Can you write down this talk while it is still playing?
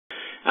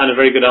and a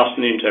very good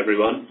afternoon to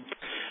everyone.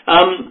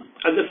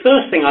 The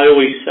first thing I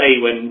always say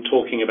when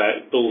talking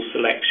about bull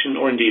selection,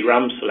 or indeed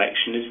ram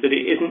selection, is that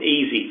it isn't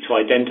easy to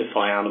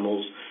identify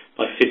animals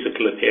by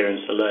physical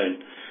appearance alone.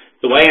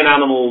 The way an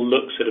animal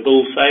looks at a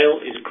bull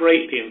sale is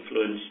greatly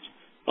influenced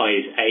by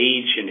his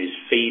age and his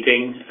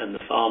feeding and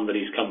the farm that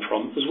he's come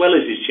from, as well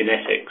as his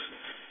genetics.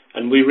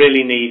 And we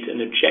really need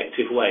an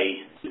objective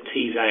way to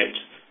tease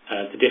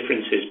out the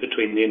differences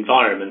between the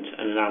environment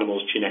and an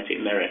animal's genetic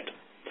merit.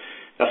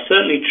 That's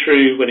certainly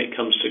true when it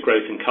comes to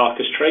growth and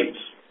carcass traits,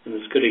 and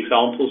there's good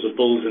examples of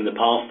bulls in the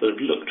past that have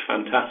looked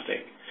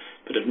fantastic,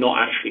 but have not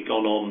actually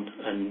gone on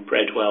and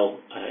bred well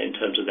in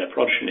terms of their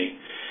progeny.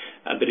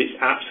 But it's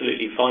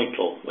absolutely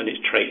vital when it's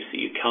traits that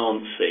you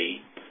can't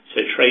see.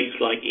 So traits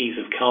like ease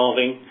of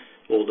calving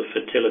or the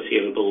fertility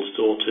of a bull's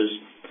daughters.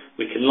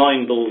 We can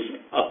line bulls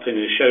up in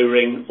a show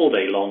ring all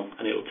day long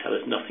and it will tell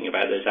us nothing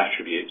about those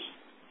attributes.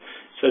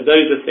 So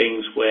those are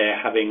things where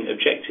having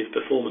objective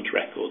performance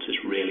records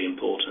is really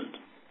important.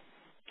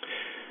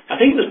 I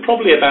think there's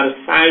probably about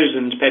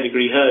 1,000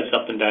 pedigree herds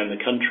up and down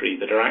the country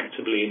that are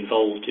actively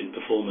involved in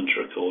performance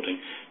recording,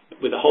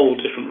 with a whole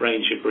different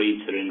range of breeds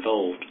that are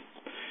involved.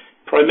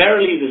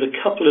 Primarily, there's a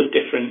couple of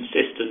different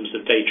systems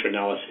of data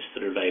analysis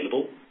that are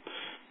available.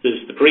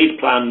 There's the Breed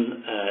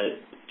Plan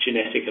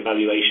genetic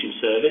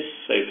evaluation service,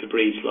 so for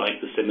breeds like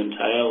the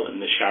Simmental and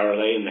the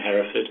Charolais and the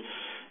Hereford,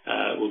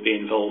 will be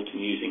involved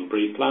in using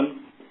Breed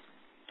Plan.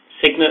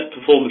 Signet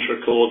performance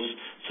records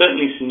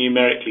certainly some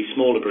numerically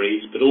smaller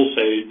breeds, but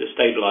also the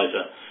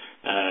stabilizer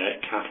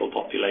cattle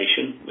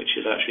population, which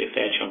is actually a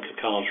fair chunk of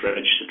calves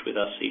registered with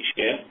us each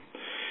year.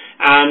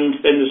 And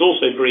then there's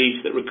also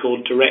breeds that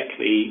record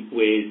directly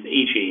with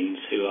eGenes,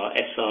 who are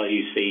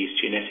SRUC's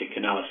genetic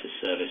analysis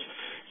service.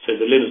 So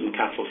the Lincoln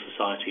Cattle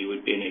Society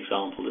would be an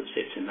example that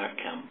sits in that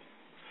camp.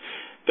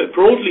 But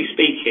broadly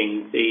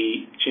speaking,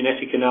 the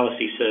genetic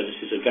analysis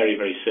services are very,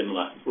 very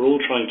similar. We're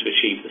all trying to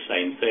achieve the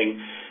same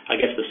thing. I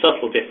guess the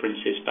subtle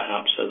differences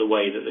perhaps are the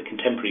way that the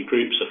contemporary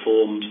groups are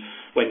formed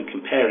when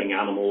comparing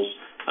animals,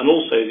 and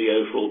also the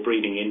overall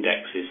breeding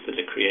indexes that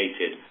are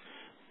created.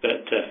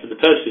 But for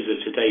the purposes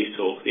of today's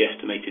talk, the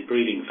estimated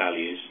breeding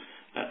values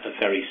are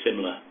very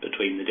similar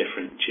between the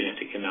different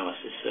genetic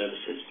analysis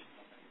services.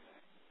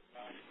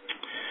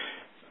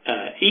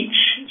 Each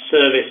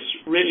service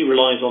really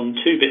relies on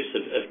two bits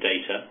of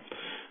data.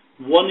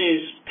 One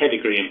is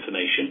pedigree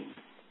information,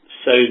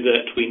 so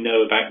that we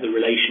know about the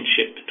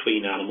relationship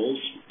between animals,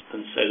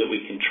 and so that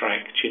we can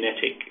track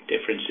genetic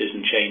differences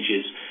and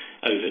changes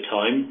over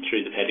time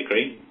through the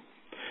pedigree.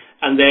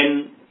 And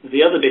then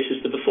the other bit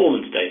is the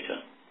performance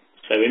data,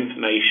 so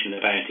information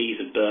about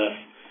ease of birth,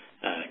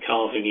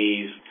 calving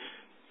ease,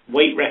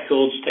 weight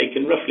records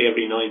taken roughly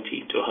every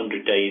 90 to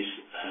 100 days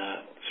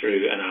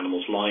through an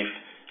animal's life,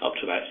 up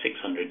to about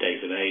 600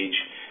 days of age,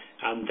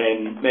 and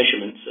then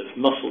measurements of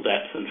muscle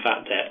depth and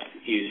fat depth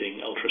using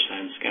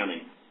ultrasound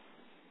scanning.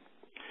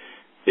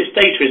 This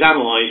data is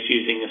analysed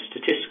using a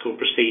statistical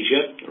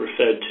procedure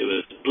referred to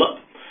as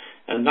BLUP,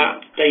 and that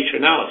data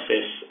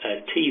analysis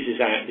teases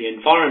out the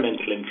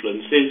environmental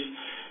influences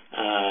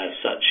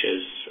such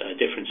as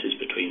differences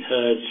between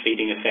herds,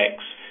 feeding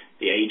effects,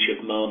 the age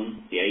of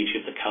mum, the age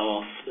of the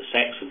calf, the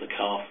sex of the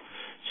calf,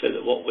 so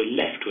that what we're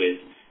left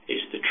with is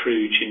the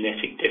true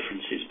genetic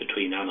differences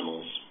between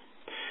animals.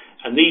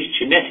 And these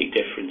genetic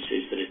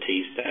differences that are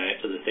teased out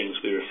are the things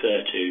we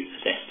refer to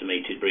as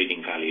estimated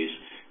breeding values,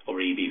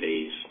 or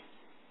EBVs.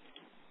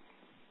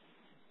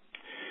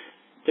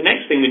 The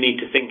next thing we need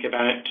to think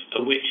about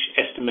are which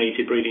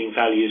estimated breeding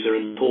values are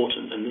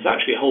important, and there's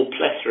actually a whole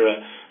plethora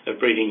of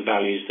breeding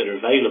values that are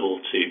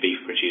available to beef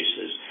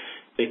producers.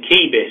 The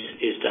key bit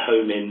is to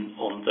home in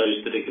on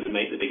those that are going to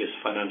make the biggest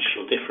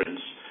financial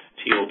difference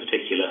to your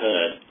particular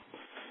herd.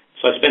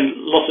 So I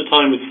spend lots of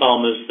time with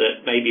farmers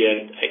that maybe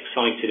are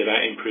excited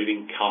about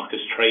improving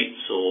carcass traits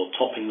or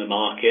topping the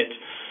market.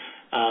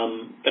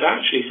 But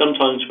actually,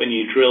 sometimes when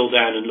you drill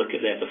down and look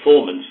at their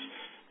performance,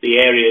 the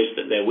areas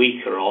that they're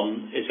weaker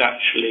on is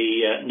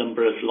actually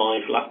number of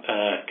live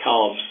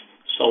calves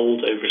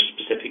sold over a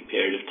specific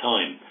period of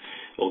time,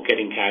 or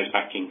getting cows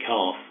back in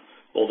calf,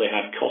 or they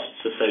have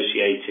costs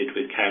associated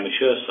with cow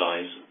mature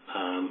size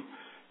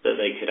that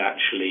they could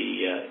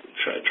actually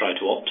try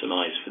to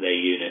optimize for their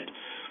unit.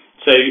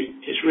 So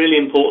it's really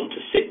important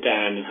to sit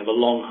down and have a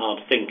long,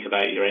 hard think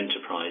about your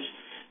enterprise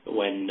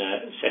when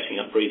setting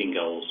up breeding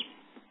goals.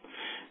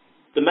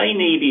 The main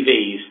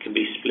EBVs can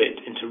be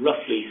split into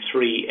roughly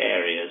three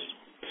areas.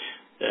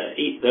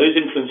 Those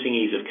influencing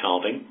ease of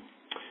calving,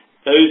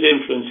 those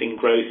influencing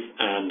growth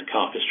and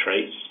carcass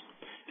traits,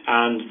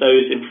 and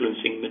those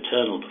influencing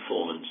maternal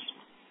performance.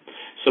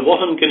 So what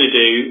I'm going to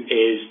do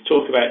is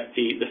talk about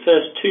the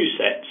first two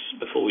sets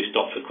before we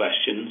stop for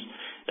questions,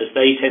 as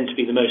they tend to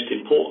be the most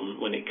important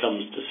when it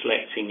comes to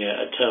selecting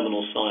a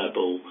terminal sire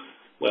bull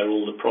where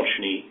all the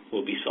progeny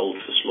will be sold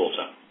for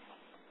slaughter.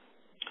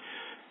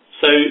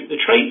 So the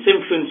traits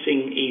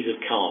influencing ease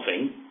of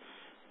calving,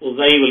 well,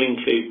 they will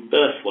include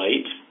birth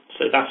weight,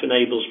 so that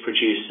enables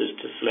producers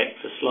to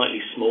select for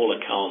slightly smaller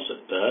calves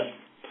at birth,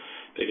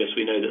 because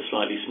we know that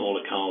slightly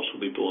smaller calves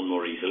will be born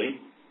more easily.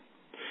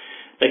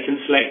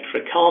 select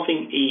for a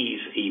calving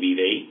ease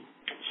EBV,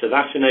 so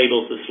that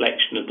enables the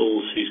selection of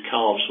bulls whose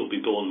calves will be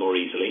born more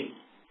easily.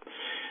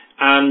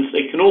 And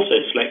they can also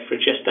select for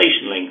a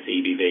gestation length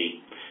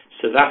EBV,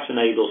 so that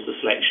enables the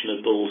selection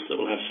of bulls that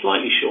will have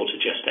slightly shorter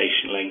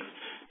gestation length,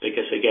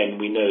 because again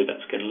we know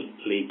that's going to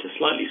lead to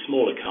slightly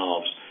smaller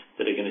calves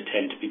that are going to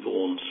tend to be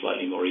born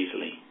slightly more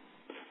easily.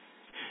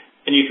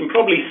 And you can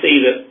probably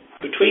see that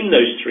between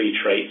those three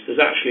traits there's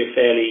actually a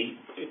fairly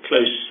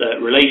close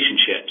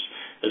relationship.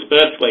 As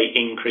birth weight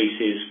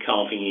increases,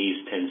 calving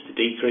ease tends to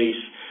decrease,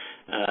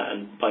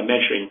 and by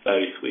measuring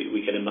both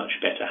we get a much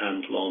better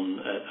handle on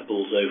a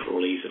bull's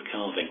overall ease of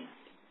calving.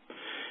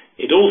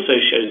 It also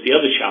shows the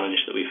other challenge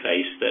that we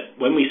face, that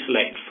when we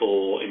select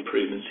for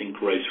improvements in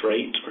growth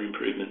rate or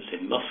improvements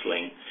in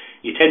muscling,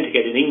 you tend to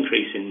get an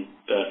increase in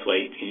birth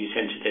weight and you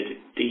tend to get a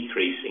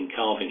decrease in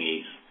calving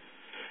ease.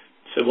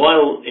 So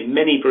while in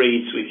many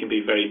breeds we can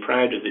be very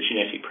proud of the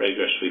genetic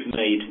progress we've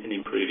made in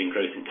improving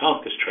growth and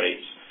carcass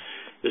traits,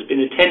 there's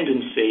been a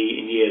tendency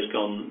in years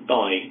gone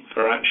by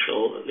for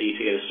actually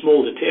to get a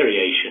small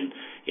deterioration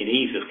in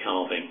ease of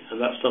calving,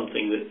 and that's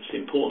something that's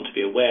important to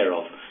be aware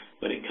of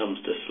when it comes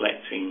to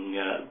selecting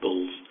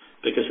bulls,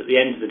 because at the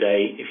end of the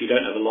day, if you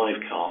don't have a live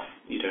calf,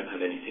 you don't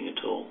have anything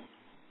at all.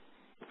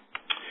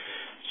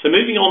 So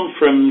moving on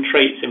from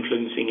traits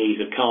influencing ease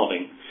of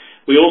calving,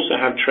 we also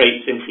have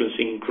traits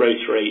influencing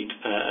growth rate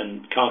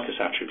and carcass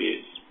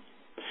attributes.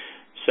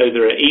 So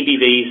there are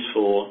EBVs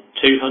for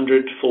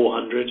 200,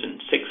 400 and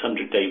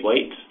 600 day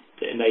weight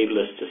that enable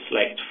us to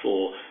select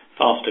for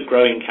faster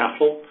growing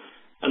cattle,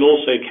 and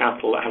also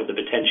cattle that have the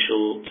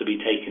potential to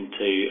be taken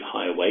to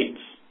higher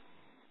weights.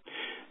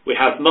 We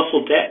have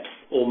muscle depth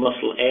or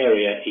muscle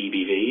area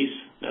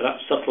EBVs. Now that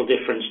subtle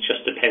difference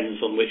just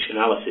depends on which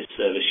analysis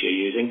service you're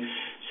using.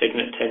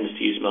 Cygnet tends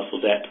to use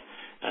muscle depth,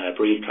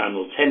 Breed Plan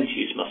will tend to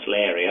use muscle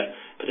area,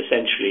 but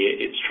essentially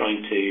it's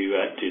trying to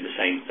do the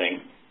same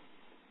thing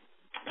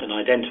and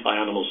identify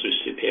animals with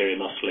superior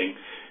muscling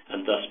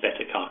and thus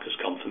better carcass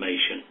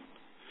conformation.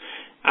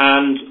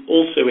 And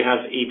also we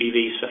have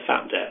EBVs for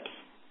fat depth.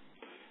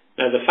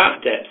 Now the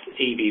fat depth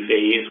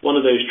EBV is one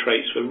of those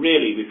traits where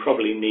really we're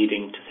probably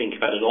needing to think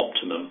about an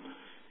optimum,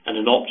 and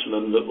an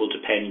optimum that will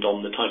depend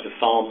on the type of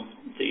farm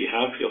that you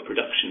have, your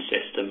production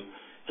system,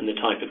 and the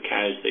type of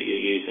cows that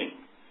you're using.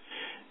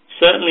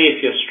 Certainly if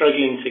you're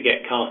struggling to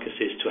get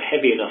carcasses to a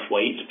heavy enough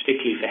weight,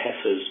 particularly for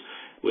heifers,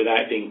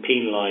 without being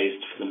penalised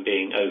for them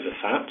being over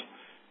fat,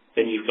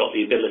 then you've got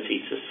the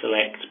ability to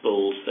select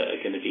bulls that are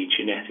going to be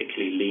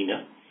genetically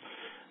leaner,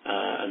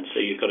 and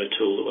so you've got a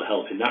tool that will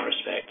help in that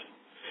respect.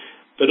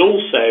 But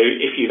also,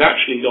 if you've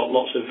actually got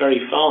lots of very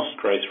fast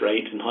growth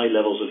rate and high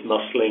levels of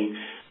muscling,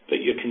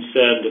 but you're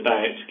concerned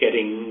about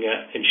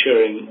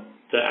ensuring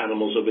that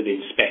animals are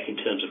within spec in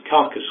terms of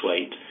carcass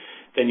weight,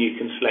 then you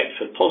can select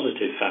for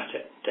positive fat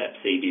depth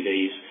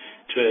EBVs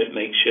to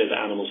make sure that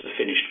animals are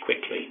finished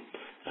quickly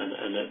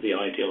and at the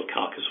ideal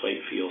carcass weight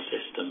for your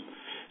system.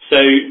 So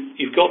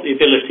you've got the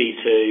ability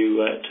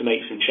to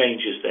make some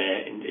changes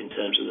there in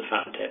terms of the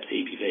fat depth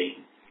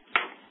EBV.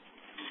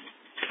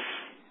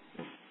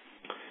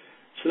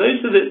 So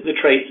those are the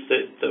traits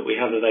that we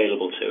have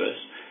available to us.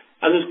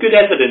 And there's good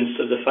evidence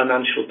of the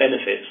financial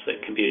benefits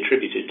that can be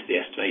attributed to the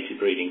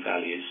estimated breeding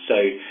values. So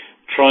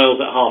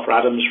trials at Harper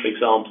Adams, for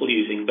example,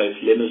 using both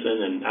Limousin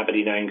and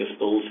Aberdeen Angus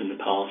bulls in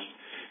the past,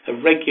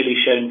 have regularly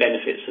shown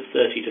benefits of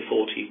 £30 to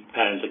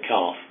 £40 a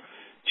calf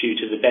due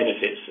to the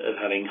benefits of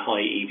having high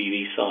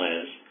EBV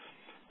sires.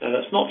 Now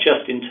that's not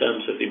just in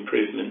terms of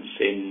improvements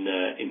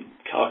in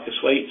carcass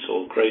weights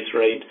or growth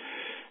rate,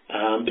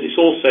 but it's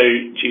also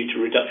due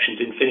to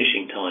reductions in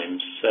finishing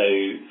times, so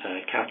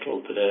cattle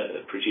that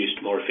are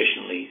produced more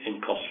efficiently and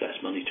cost less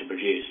money to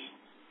produce.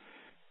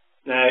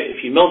 Now,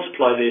 if you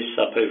multiply this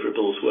up over a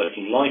bull's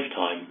working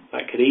lifetime,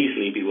 that could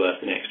easily be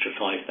worth an extra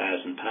 £5,000,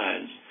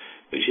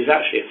 which is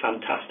actually a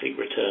fantastic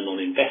return on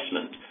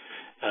investment,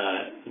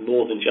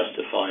 more than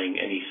justifying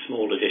any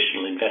small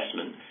additional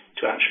investment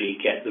to actually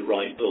get the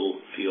right bull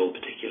for your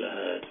particular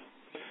herd.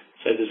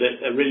 So there's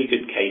a really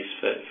good case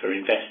for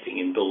investing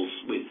in bulls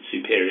with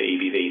superior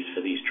EBVs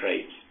for these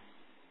traits.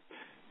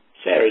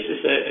 Sarah, is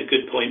this a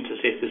good point to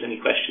see if there's any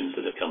questions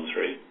that have come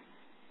through?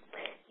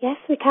 Yes,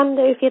 we can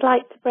do if you'd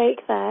like to break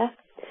there.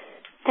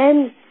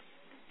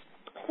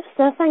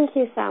 So thank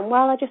you, Sam.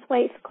 While I just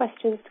wait for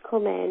questions to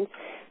come in,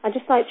 I'd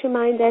just like to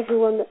remind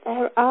everyone that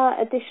there are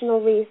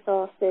additional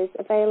resources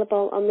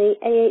available on the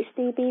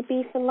AHDB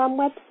Beef and Lamb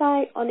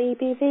website on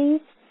EBVs.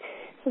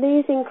 So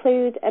these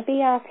include a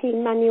BRP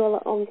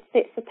manual on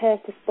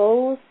fit-for-purpose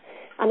bulls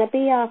and a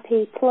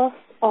BRP Plus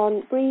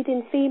on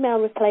breeding female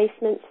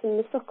replacements in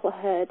the suckler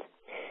herd.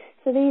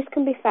 So these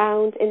can be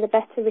found in the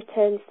Better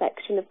Returns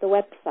section of the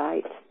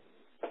website.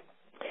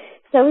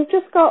 So we've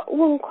just got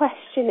one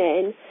question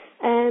in,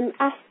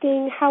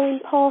 asking how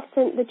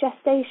important the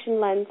gestation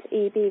length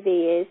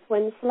EBV is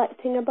when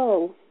selecting a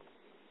bull.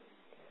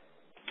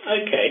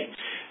 Okay.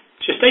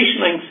 Gestation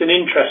length is an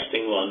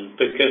interesting one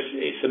because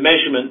it's a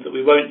measurement that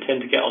we won't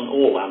tend to get on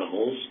all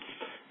animals.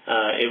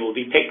 It will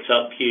be picked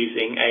up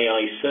using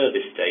AI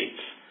service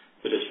dates,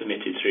 that are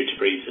submitted through to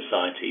breed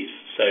societies,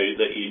 so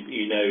that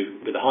you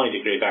know with a high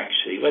degree of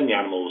accuracy when the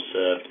animal was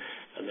served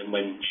and then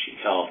when she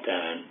calved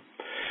down.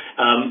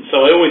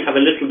 So I always have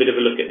a little bit of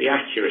a look at the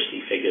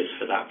accuracy figures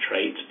for that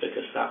trait,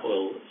 because that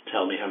will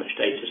tell me how much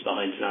data is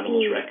behind an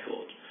animal's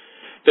record.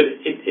 But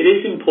it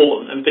is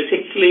important, and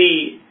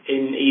particularly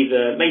in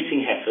either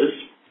mating heifers,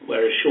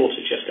 where a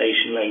shorter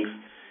gestation length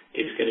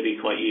is going to be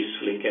quite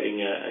useful in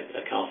getting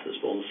a calf that's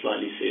born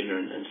slightly sooner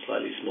and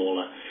slightly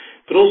smaller.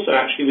 But also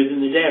actually within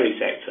the dairy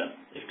sector,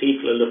 if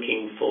people are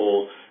looking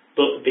for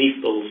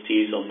beef bulls to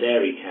use on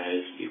dairy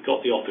cows, you've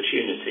got the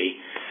opportunity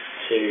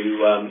to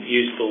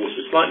use bulls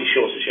with slightly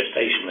shorter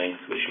gestation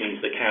length, which means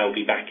the cow will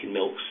be back in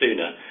milk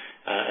sooner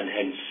and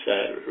hence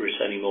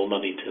returning more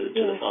money to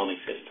the farming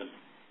system.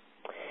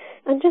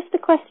 And just a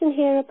question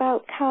here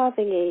about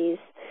calving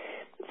ease.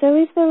 So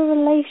is there a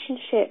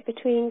relationship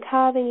between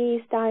calving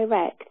ease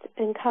direct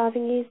and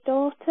calving ease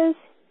daughters?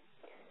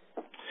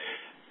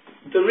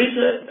 There is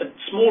a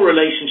small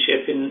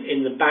relationship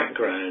in the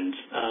background.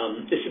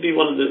 This would be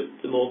one of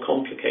the more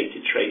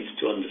complicated traits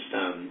to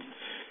understand.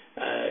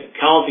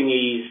 Calving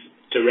ease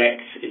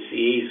direct is the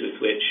ease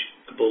with which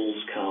a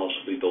bull's calves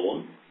will be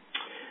born,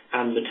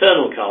 and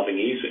maternal calving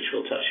ease, which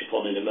we'll touch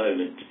upon in a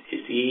moment,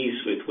 is the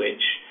ease with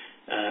which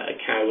a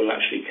cow will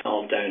actually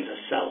calve down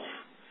herself.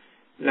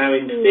 Now,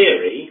 in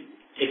theory,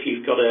 if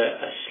you've got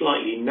a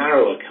slightly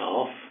narrower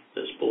calf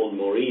that's born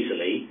more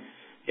easily,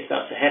 if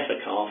that's a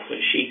heifer calf, when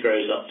she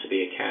grows up to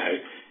be a cow,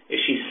 if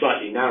she's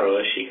slightly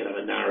narrower, she can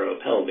have a narrower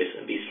pelvis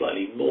and be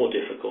slightly more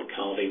difficult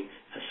calving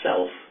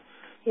herself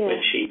when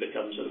she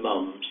becomes a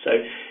mum. So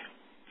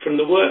from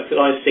the work that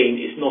I've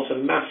seen, it's not a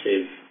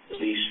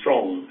massively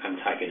strong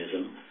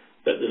antagonism,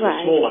 but there's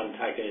a small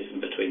antagonism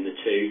between the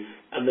two,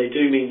 and they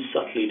do mean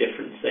subtly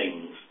different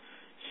things.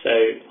 So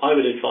I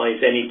would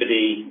advise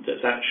anybody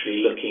that's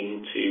actually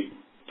looking to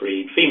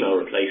breed female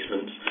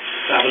replacements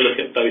to have a look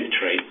at both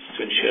traits to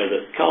ensure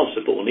that calves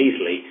are born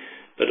easily,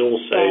 but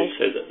also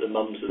so that the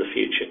mums of the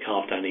future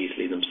calve down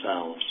easily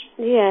themselves.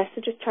 Yeah, so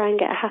just try and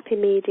get a happy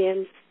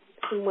medium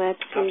somewhere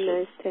between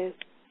those two.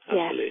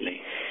 Absolutely.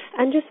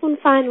 Yeah. And just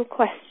one final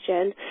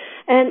question.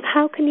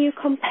 How can you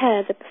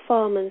compare the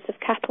performance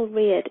of cattle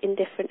reared in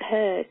different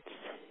herds?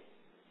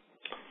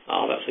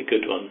 Oh, that's a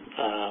good one.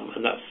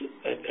 And that's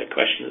a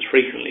question that's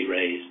frequently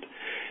raised.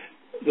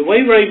 The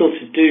way we're able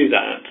to do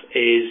that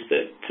is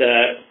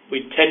that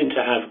we tend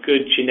to have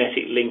good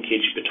genetic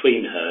linkage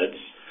between herds.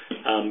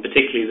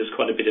 Particularly, there's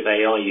quite a bit of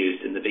AI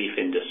used in the beef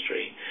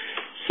industry.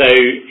 So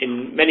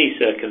in many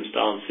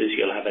circumstances,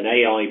 you'll have an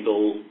AI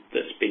bull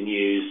that's been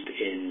used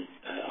in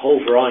a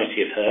whole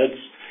variety of herds.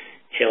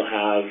 He'll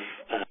have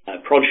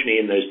progeny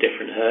in those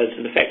different herds,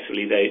 and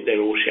effectively they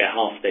all share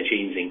half their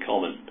genes in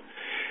common.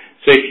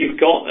 So if you've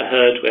got a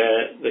herd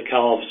where the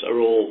calves are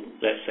all,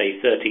 let's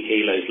say, 30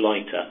 kilos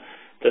lighter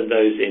than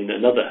those in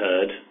another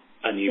herd,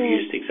 and you've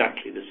used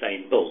exactly the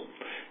same bull,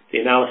 the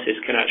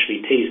analysis can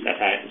actually tease that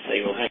out and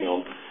say, well, hang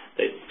on,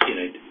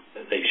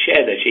 they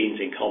share their genes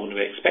in common,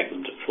 we expect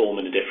them to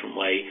perform in a different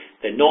way,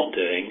 they're not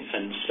doing,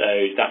 and so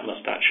that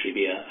must actually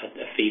be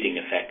a feeding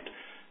effect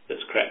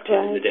that's crept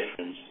in the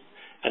difference.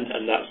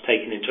 And that's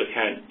taken into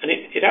account. And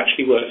it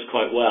actually works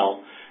quite well,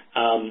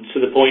 to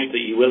the point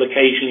that you will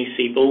occasionally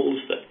see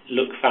bulls that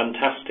look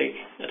fantastic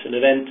at an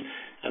event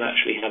and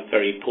actually have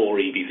very poor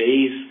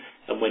EBVs.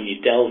 And when you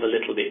delve a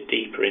little bit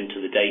deeper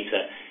into the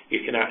data,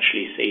 you can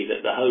actually see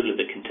that the whole of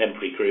the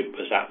contemporary group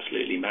was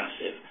absolutely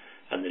massive,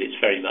 and that it's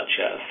very much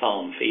a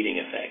farm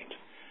feeding effect.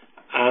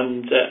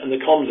 And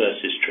the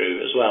converse is true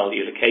as well.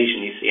 You'll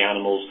occasionally see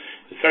animals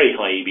with very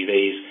high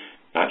EBVs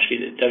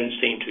actually that don't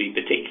seem to be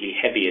particularly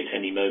heavy at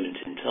any moment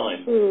in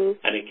time.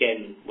 And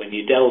again, when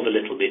you delve a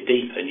little bit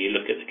deeper and you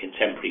look at the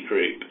contemporary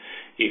group,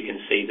 you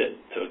can see that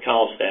there were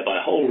calves there by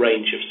a whole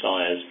range of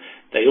sires.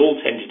 They all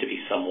tended to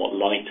be somewhat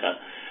lighter,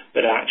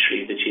 but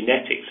actually the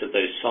genetics of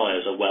those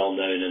sires are well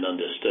known and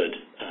understood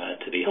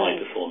to be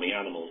high-performing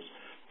animals.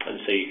 And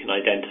so you can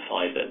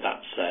identify that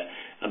that's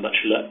a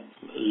much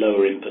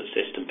lower input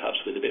system,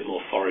 perhaps with a bit more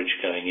forage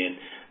going in,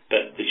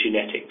 but the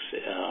genetics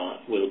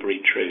will breed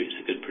true. It's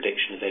a good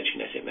prediction of their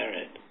genetic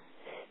merit.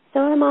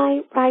 So am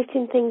I right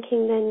in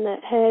thinking then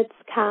that herds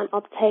can't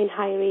obtain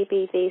higher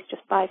EBVs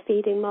just by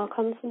feeding more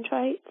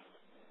concentrates?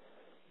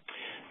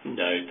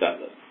 No,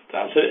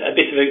 that's a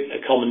bit of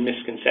a common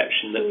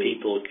misconception that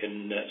people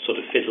can sort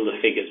of fiddle the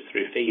figures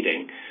through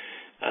feeding.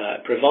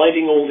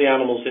 Providing all the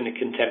animals in a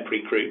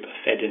contemporary group are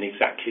fed in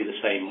exactly the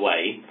same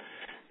way,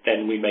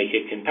 then we make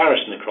a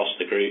comparison across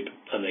the group,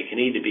 and they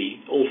can either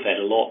be all fed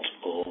a lot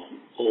or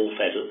all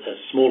fed a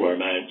smaller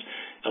amount,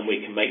 and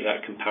we can make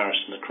that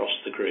comparison across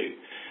the group.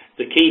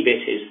 The key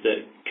bit is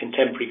that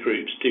contemporary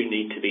groups do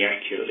need to be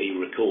accurately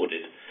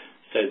recorded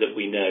so that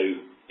we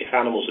know if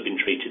animals have been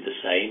treated the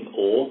same,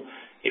 or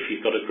if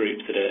you've got a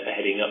group that are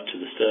heading up to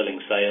the sterling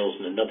sales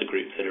and another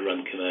group that are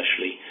run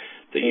commercially,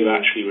 that you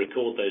actually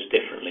record those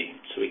differently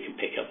so we can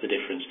pick up the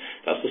difference.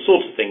 That's the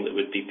sort of thing that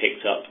would be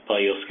picked up by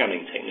your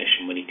scanning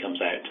technician when he comes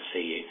out to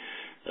see you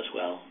as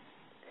well.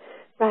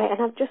 Right,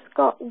 and I've just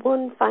got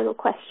one final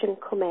question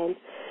come in.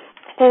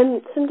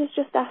 Somebody's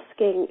just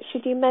asking,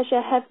 should you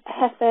measure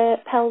heifer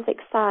pelvic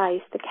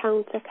size to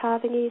counter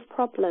calving ease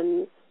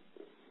problems?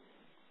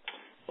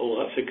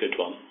 Oh, that's a good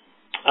one.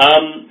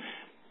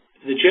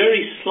 The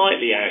jury's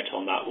slightly out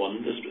on that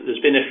one. There's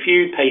been a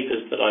few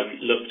papers that I've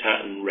looked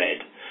at and read.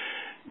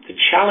 The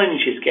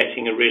challenge is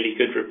getting a really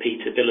good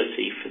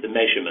repeatability for the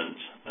measurement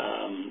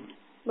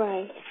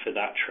for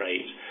that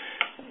trait.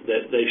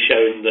 They've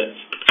shown that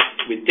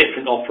with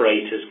different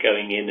operators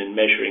going in and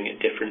measuring at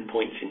different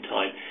points in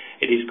time,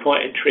 it is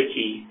quite a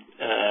tricky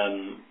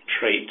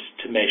trait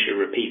to measure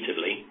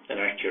repeatedly and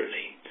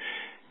accurately.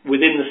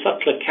 Within the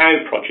Subtler Cow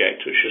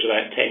project, which was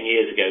about 10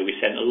 years ago, we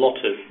sent a lot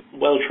of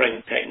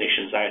well-trained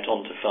technicians out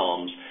onto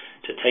farms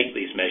to take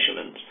these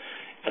measurements.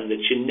 And the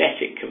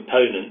genetic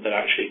component that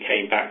actually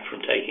came back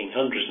from taking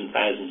hundreds and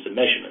thousands of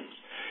measurements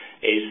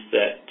is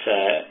that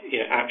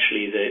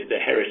actually the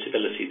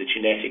heritability, the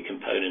genetic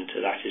component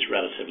to that is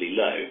relatively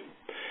low.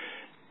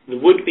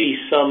 There would be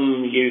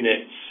some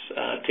units,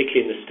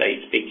 particularly in the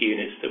States, big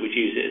units that would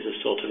use it as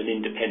a sort of an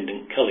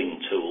independent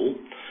culling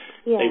tool.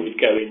 Yeah. They would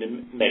go in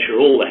and measure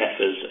all the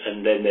heifers,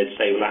 and then they'd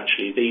say, well,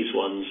 actually, these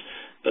ones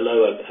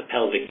below a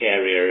pelvic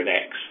area of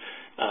X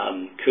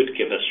could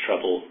give us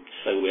trouble,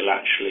 so we'll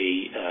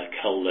actually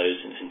cull those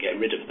and get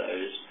rid of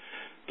those.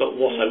 But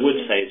what I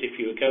would say is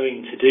if you were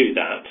going to do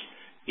that,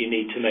 you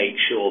need to make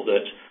sure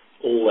that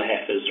all the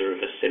heifers are of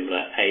a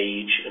similar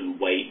age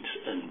and weight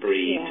and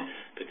breed,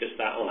 because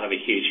that will have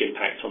a huge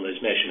impact on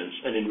those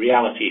measurements. And in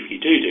reality, if you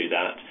do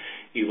that,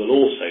 you will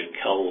also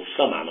cull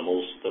some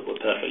animals that were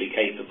perfectly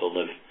capable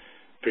of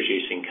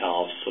producing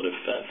calves, sort of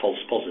false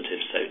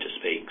positives, so to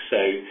speak. So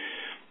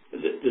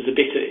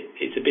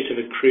it's a bit of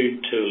a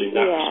crude tool in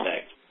that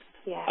respect.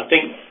 Yeah. I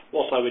think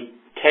what I would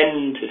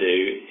tend to do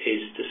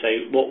is to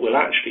say what we'll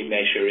actually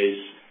measure is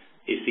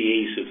the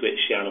ease with which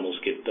the animals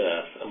give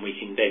birth, and we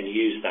can then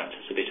use that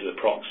as a bit of a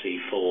proxy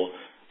for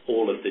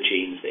all of the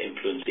genes that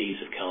influence ease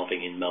of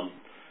calving in mum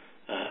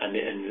and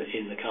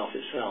in the calf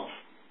itself.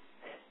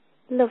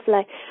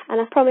 Lovely. And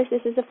I promise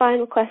this is the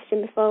final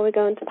question before we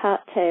go on to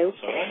part 2.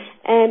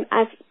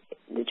 I've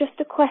just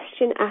a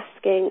question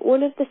asking,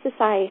 one of the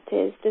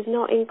societies does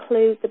not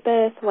include the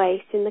birth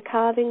weight in the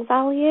calving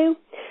value.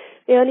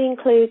 They only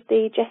include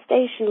the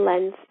gestation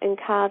length and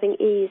calving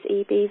ease,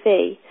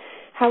 EBV.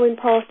 How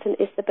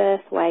important is the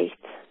birth weight?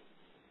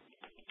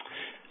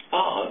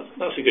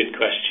 That's a good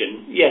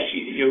question. Yes,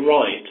 you're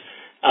right.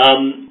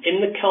 In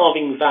the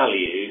calving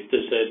value,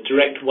 there's a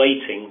direct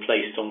weighting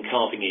placed on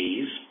calving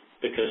ease,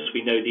 because we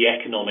know the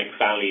economic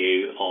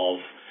value of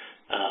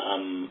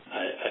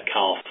a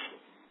calf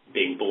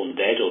being born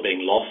dead or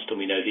being lost, and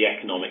we know the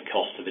economic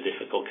cost of a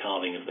difficult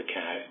calving of the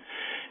cow.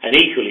 And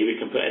equally, we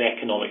can put an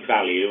economic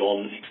value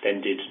on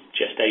extended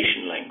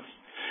gestation length.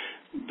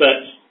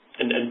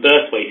 And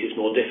birth weight is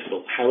more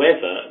difficult.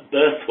 However,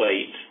 birth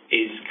weight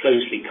is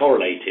closely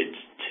correlated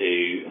to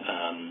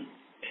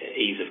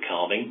ease of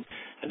calving,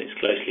 and it's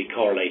closely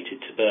correlated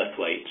to birth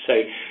weight.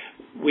 So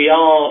we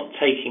are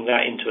taking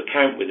that into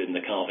account within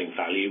the calving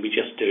value. We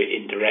just do it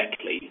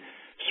indirectly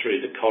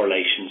through the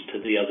correlations to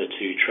the other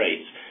two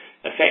traits.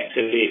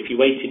 Effectively, if you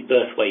weighted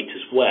birth weight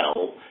as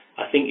well,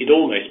 I think you'd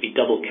almost be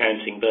double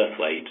counting birth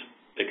weight,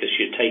 because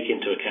you'd take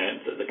into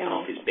account that the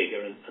calf is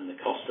bigger and the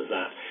cost of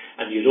that.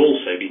 And you'd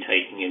also be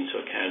taking into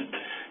account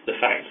the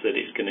fact that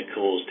it's going to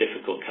cause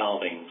difficult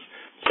calvings.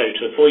 So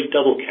to avoid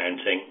double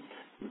counting,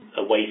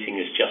 a weighting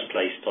is just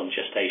placed on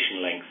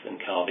gestation length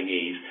and calving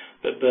ease,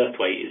 but birth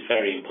weight is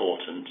very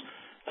important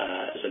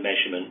as a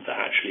measurement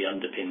that actually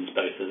underpins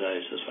both of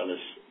those, as well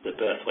as the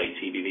birth weight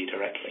EBV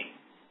directly.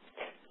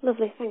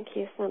 Lovely, thank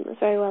you, Sam. That's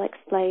very well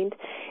explained.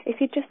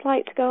 If you'd just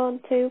like to go on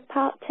to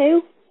part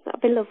 2,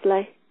 that'd be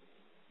lovely.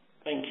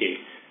 Thank you.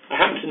 I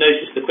happened to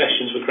notice the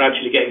questions were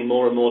gradually getting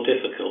more and more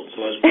difficult,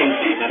 so I was wondering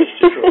if you managed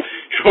to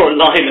draw a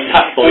line at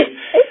that point.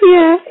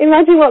 Yeah,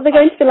 imagine what they're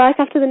going to be like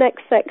after the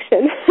next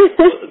section.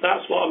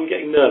 That's what I'm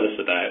getting nervous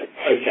about.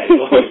 Okay,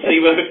 well, we'll see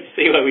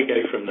where we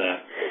go from there.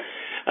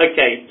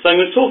 Okay, so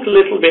I'm going to talk a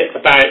little bit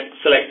about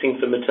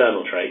selecting for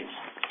maternal traits.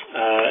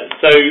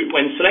 So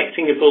when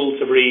selecting a bull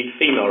to breed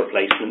female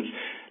replacements,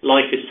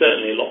 life is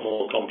certainly a lot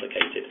more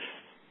complicated.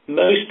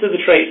 Most of the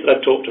traits that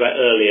I've talked about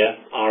earlier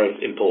are of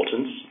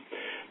importance,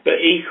 but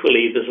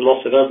equally there's a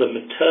lot of other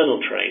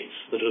maternal traits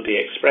that will be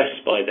expressed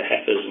by the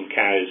heifers and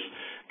cows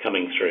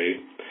coming through,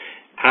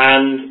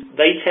 and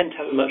they tend to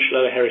have a much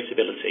lower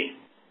heritability.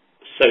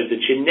 So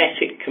the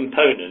genetic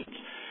component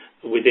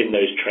within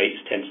those traits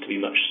tends to be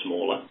much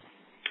smaller.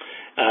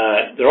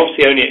 They're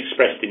obviously only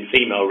expressed in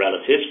female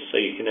relatives,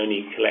 so you can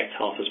only collect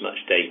half as much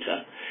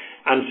data.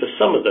 And for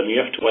some of them, you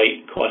have to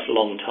wait quite a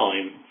long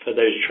time for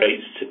those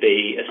traits to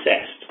be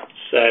assessed.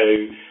 So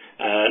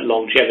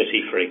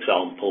longevity, for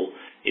example,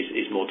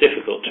 is more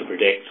difficult to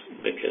predict,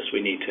 because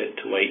we need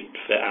to wait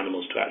for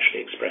animals to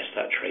actually express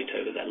that trait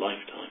over their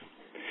lifetime.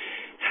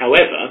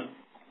 However,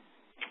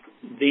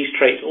 these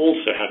traits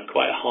also have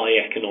quite a high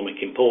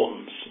economic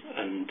importance,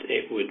 and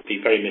it would be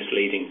very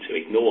misleading to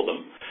ignore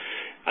them.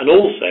 And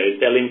also,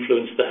 they'll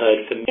influence the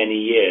herd for many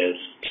years.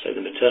 So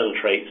the maternal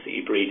traits that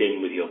you breed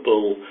in with your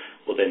bull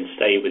will then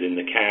stay within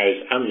the cows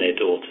and their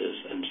daughters,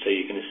 and so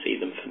you're going to see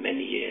them for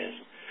many years.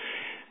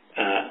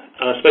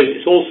 And I suppose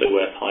it's also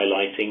worth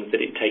highlighting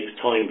that it takes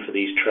time for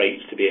these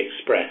traits to be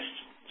expressed.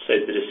 So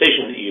the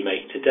decision that you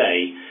make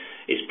today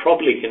is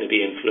probably going to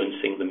be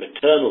influencing the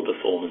maternal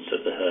performance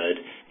of the herd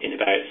in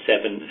about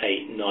 7,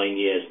 8, 9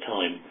 years'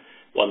 time,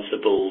 once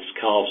the bull's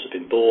calves have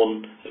been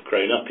born, have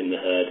grown up in the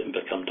herd and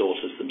become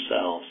daughters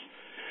themselves.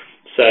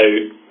 So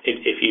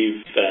if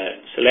you've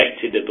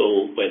selected a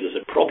bull where there's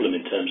a problem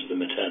in terms of the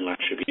maternal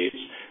attributes,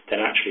 then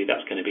actually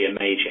that's going to be a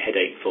major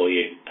headache for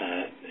you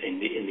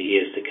in the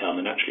years to come,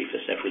 and actually for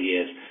several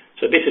years.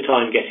 So a bit of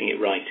time getting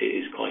it right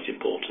is quite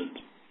important.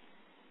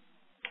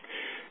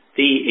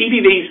 The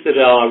EBVs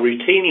that are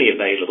routinely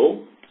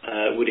available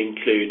would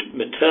include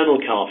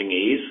maternal calving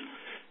ease.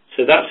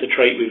 So that's a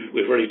trait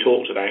we've already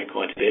talked about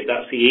quite a bit.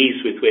 That's the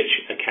ease with which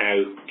a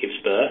cow gives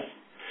birth.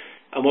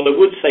 And what I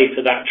would say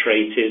for that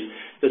trait is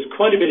there's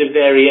quite a bit of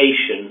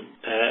variation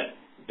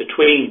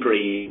between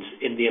breeds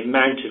in the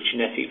amount of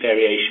genetic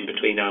variation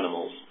between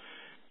animals.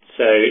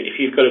 So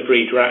if you've got a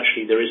breed where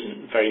actually there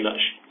isn't very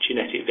much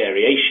genetic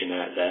variation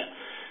out there,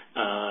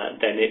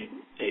 then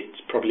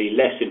it's probably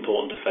less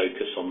important to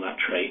focus on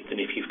that trait than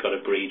if you've got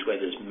a breed where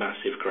there's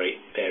massive great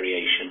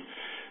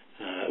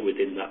variation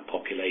within that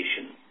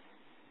population.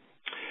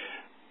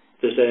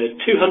 There's a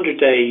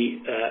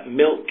 200-day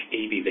milk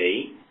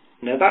EBV.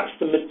 Now that's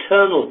the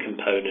maternal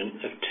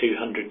component of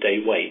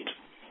 200-day weight.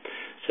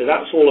 So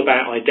that's all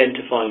about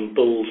identifying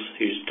bulls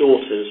whose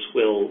daughters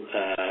will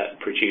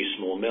produce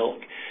more milk.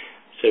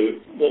 So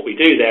what we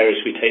do there is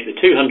we take the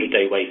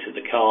 200-day weight of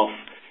the calf,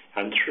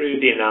 and through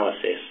the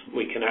analysis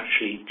we can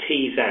actually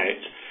tease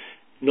out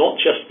not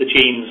just the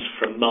genes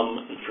from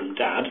mum and from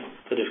dad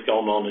that have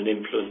gone on and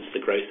influenced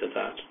the growth of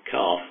that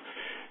calf,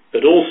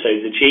 but also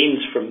the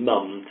genes from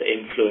mum that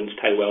influenced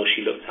how well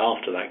she looked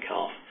after that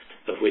calf,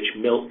 of which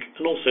milk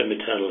and also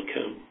maternal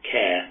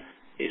care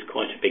is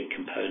quite a big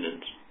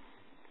component.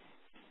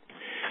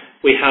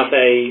 We have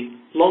a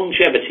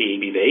longevity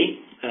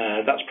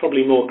EBV. That's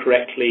probably more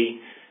correctly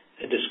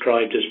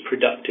described as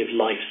productive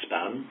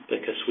lifespan,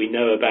 because we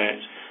know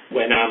about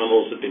when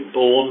animals have been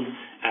born,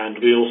 and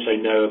we also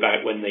know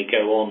about when they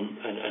go on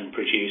and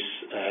produce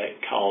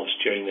calves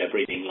during their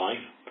breeding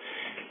life.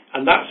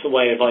 And that's a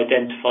way of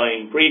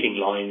identifying breeding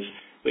lines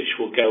which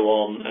will go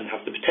on and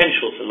have the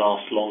potential to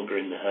last longer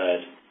in the herd.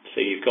 So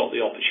you've got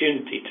the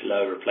opportunity to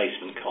lower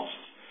replacement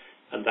costs,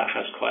 and that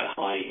has quite a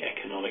high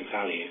economic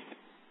value.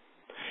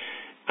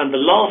 And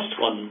the last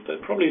one,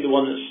 but probably the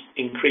one that's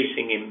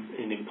increasing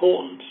in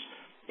importance,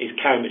 is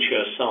cow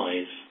mature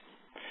size.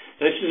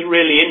 Now, this is a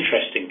really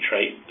interesting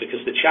trait,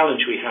 because the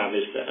challenge we have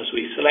is that as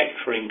we select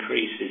for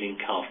increases in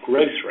calf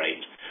growth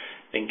rate,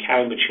 then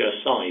cow mature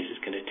size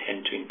is going to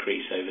tend to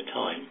increase over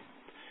time.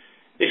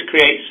 This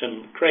creates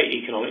some great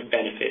economic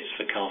benefits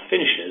for calf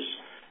finishers,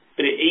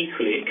 but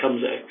equally it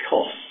comes at a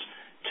cost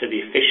to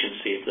the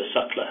efficiency of the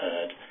suckler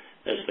herd.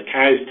 As the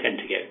cows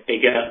tend to get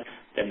bigger,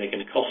 then they're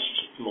going to cost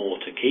more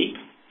to keep.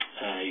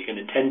 You're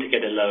going to tend to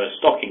get a lower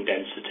stocking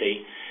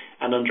density,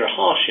 and under a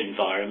harsh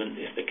environment,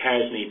 if the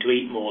cows need to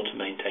eat more to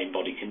maintain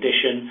body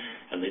condition,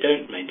 and they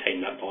don't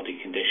maintain that body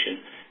condition,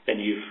 then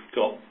you've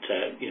got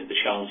the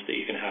chance that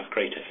you can have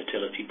greater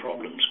fertility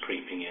problems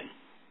creeping in.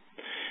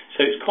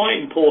 So it's quite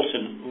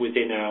important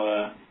within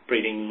our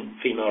breeding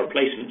female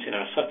replacements in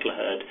our suckler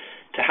herd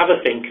to have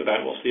a think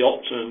about what's the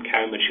optimum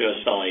cow mature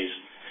size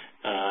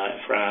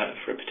for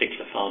a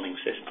particular farming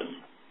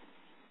system.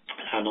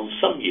 And on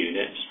some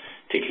units,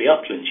 particularly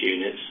upland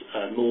units,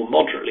 a more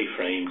moderately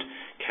framed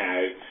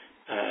cow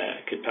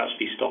could perhaps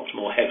be stocked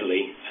more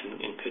heavily and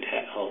could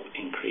help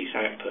increase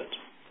output.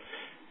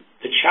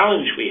 The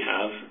challenge we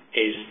have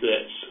is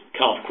that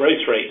calf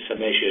growth rates are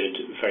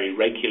measured very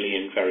regularly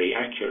and very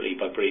accurately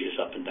by breeders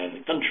up and down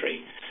the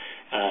country.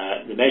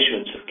 The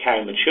measurements of cow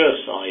mature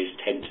size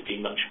tend to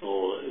be much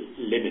more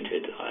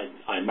limited.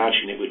 I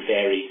imagine it would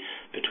vary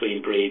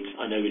between breeds.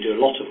 I know we do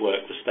a lot of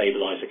work with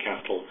stabiliser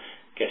cattle,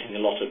 getting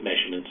a lot of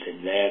measurements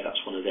in there.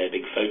 That's one of their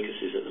big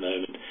focuses at the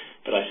moment.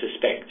 But I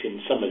suspect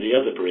in some of the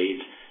other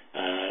breeds,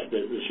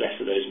 there's less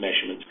of those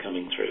measurements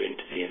coming through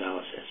into the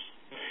analysis.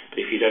 But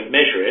if you don't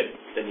measure it,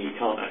 then you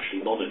can't actually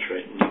monitor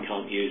it, and you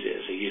can't use it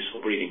as a useful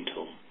breeding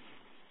tool.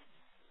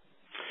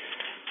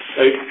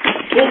 So,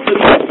 talk a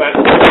little about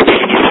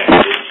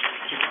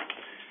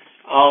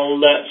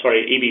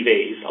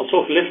EBVs. I'll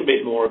talk a little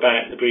bit more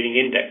about the breeding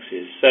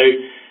indexes. So,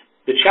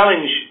 the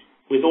challenge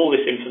with all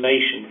this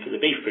information for the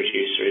beef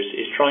producer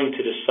is trying to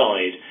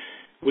decide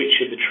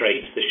which of the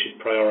traits they should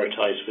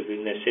prioritise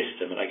within their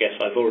system. And I guess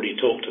I've already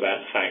talked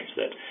about the fact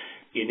that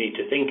you need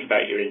to think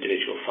about your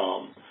individual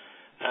farm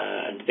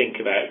and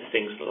think about the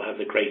things that will have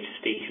the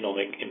greatest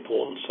economic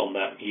importance on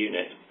that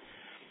unit.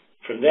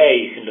 From there,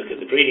 you can look at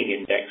the breeding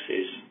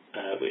indexes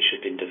which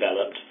have been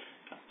developed,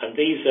 and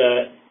these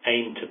are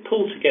aimed to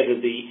pull together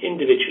the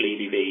individual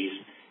EBVs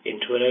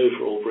into an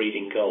overall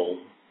breeding goal.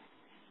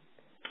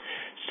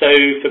 So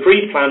for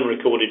breed plan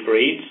recorded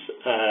breeds,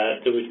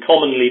 there would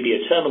commonly be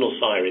a terminal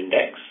sire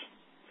index.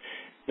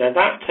 Now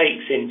that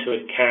takes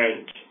into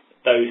account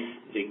both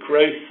the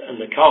growth and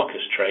the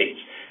carcass traits,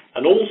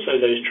 and also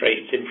those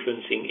traits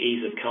influencing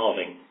ease of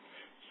calving.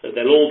 So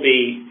they'll all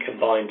be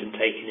combined and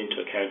taken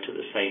into account at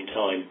the same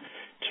time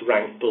to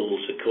rank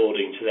bulls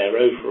according to their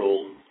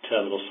overall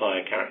terminal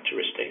sire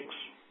characteristics.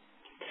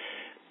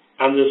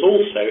 And there's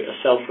also a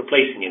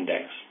self-replacing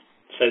index.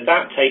 So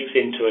that takes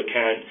into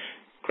account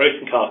growth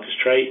and carcass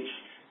traits,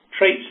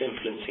 traits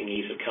influencing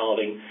ease of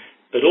calving,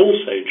 but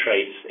also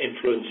traits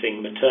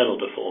influencing maternal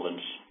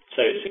performance.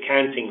 So it's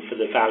accounting for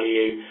the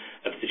value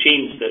of the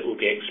genes that will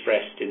be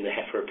expressed in the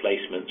heifer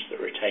replacements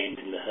that are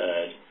retained in the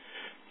herd.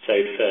 So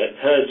for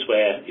herds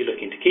where you're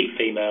looking to keep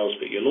females,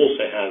 but you'll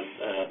also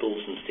have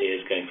bulls and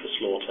steers going for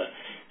slaughter,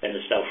 then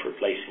a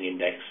self-replacing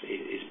index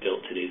is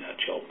built to do that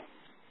job.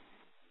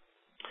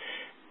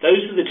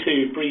 Those are the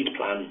two breed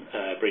plan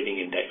breeding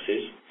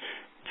indexes.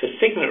 For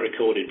signet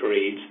recorded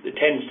breeds, there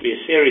tends to be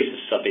a series of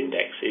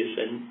sub-indexes,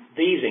 and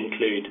these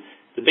include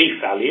the beef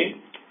value,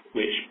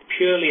 which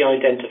purely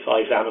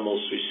identifies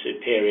animals with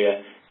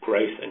superior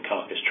growth and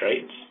carcass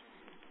traits,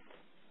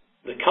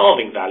 the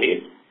calving value,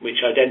 which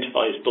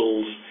identifies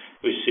bulls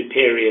with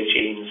superior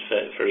genes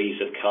for ease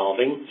of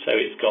calving, so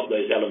it's got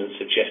those elements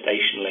of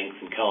gestation length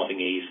and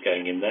calving ease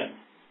going in there,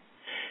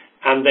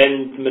 and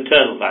then the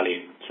maternal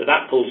value, so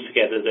that pulls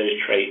together those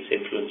traits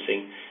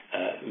influencing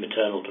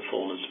maternal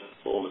performance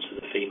of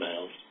the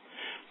females.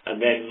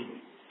 And then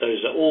those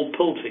are all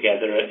pulled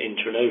together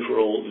into an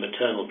overall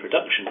maternal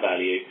production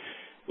value,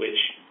 which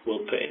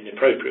will put in the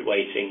appropriate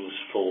weightings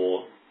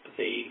for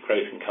the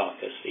growth and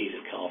carcass, ease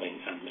of calving,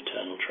 and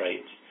maternal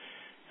traits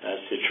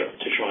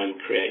to try and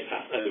create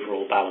that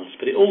overall balance.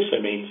 But it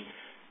also means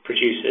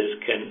producers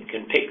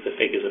can pick the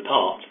figures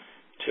apart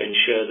to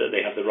ensure that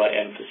they have the right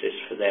emphasis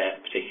for their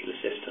particular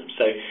system.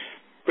 So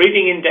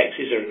breeding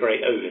indexes are a great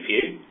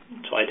overview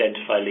to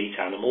identify elite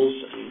animals,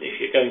 and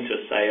if you're going to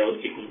a sale,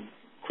 you can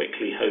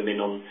quickly home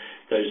in on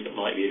those that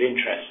might be of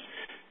interest.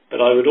 But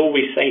I would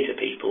always say to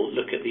people,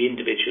 look at the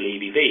individual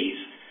EBVs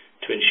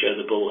to ensure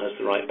the bull has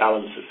the right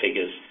balance of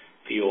figures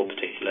for your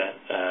particular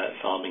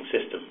farming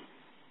system.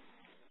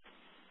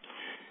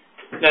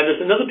 Now,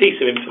 there's another piece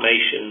of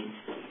information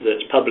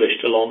that's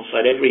published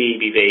alongside every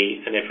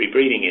EBV and every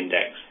breeding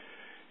index,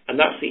 and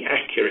that's the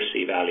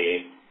accuracy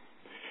value.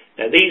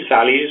 Now, these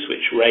values,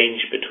 which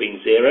range between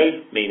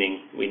 0,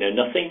 meaning we know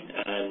nothing,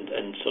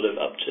 and sort of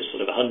up to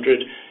sort of 100,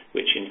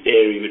 which in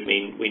theory would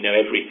mean we know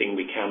everything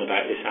we can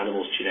about this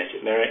animal's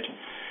genetic merit,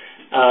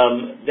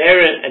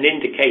 they're an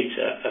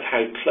indicator of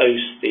how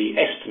close the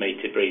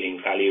estimated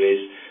breeding value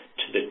is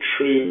to the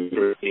true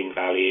breeding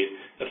value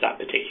of that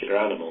particular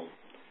animal.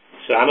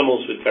 So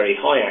animals with very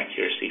high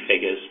accuracy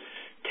figures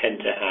tend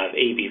to have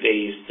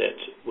EBVs that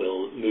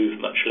will move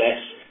much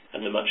less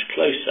and are much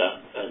closer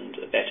and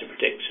are better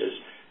predictors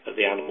of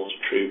the animal's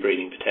true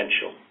breeding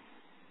potential.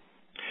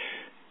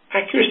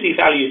 Accuracy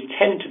values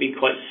tend to be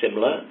quite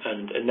similar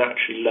and are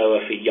naturally lower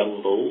for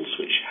young bulls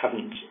which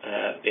haven't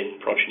been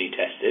progeny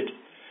tested,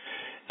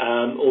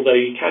 although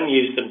you can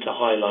use them to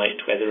highlight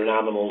whether an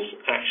animal's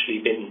actually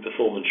been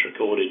performance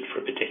recorded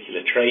for a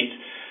particular trait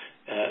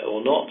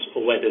or not,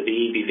 or whether the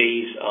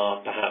EBVs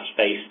are perhaps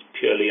based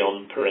purely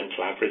on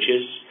parental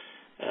averages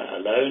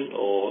alone,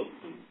 or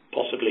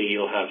possibly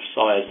you'll have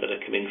sires that are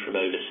come in from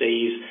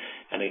overseas,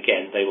 and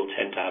again they will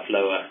tend to have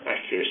lower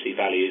accuracy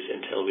values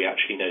until we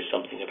actually know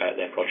something about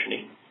their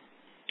progeny.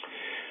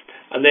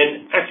 And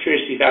then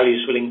accuracy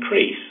values will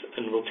increase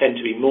and will tend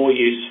to be more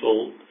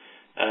useful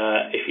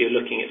if you're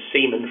looking at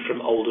semen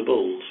from older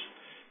bulls.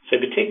 So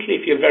particularly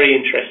if you're very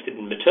interested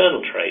in maternal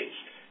traits,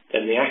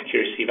 then the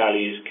accuracy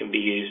values can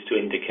be used to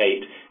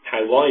indicate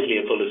how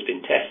widely a bull has been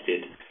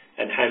tested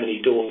and how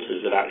many daughters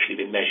have actually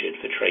been measured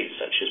for traits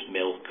such as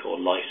milk or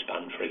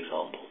lifespan, for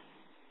example.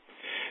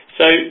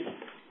 So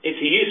it's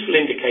a useful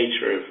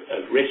indicator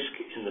of risk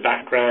in the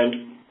background.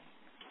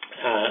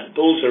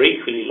 Bulls are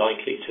equally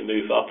likely to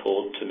move up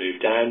or to move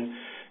down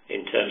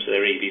in terms of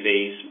their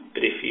EBVs,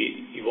 but if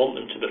you want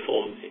them to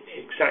perform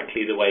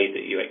exactly the way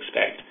that you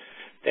expect,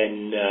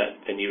 then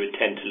you would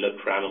tend to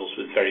look for animals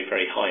with very,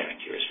 very high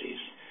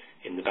accuracies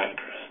in the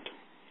background.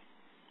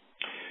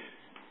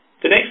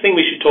 The next thing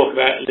we should talk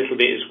about a little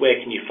bit is where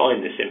can you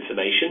find this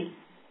information.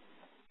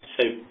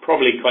 So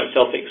probably quite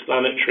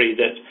self-explanatory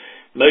that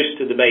most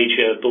of the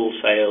major bull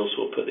sales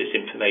will put this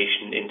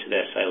information into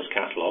their sales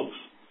catalogues.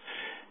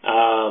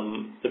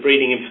 The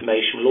breeding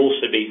information will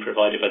also be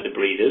provided by the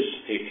breeders,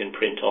 who can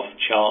print off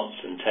charts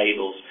and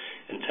tables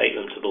and take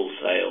them to bull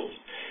sales.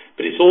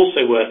 But it's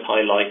also worth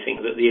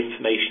highlighting that the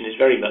information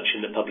is very much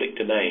in the public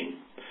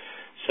domain.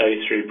 So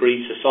through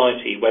Breed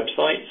Society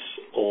websites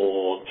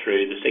or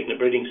through the Signet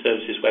Breeding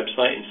Services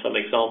website in some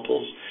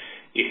examples,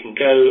 you can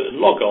go and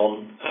log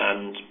on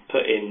and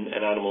put in an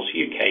animal's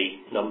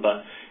UK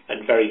number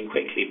and very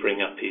quickly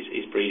bring up his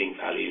breeding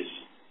values.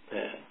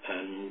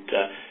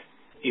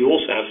 You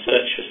also have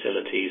search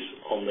facilities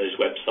on those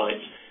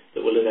websites that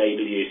will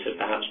enable you to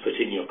perhaps put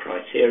in your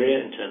criteria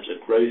in terms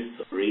of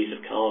growth or ease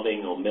of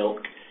calving or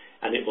milk,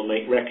 and it will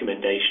make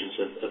recommendations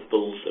of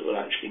bulls that will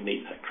actually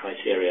meet that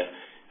criteria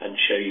and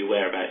show you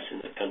whereabouts in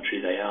the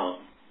country they are.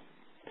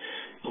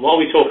 And while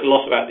we talk a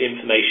lot about the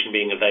information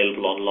being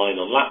available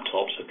online on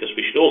laptops, because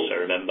we should also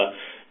remember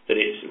that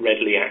it's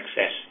readily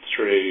accessed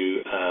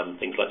through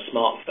things like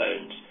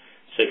smartphones.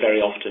 So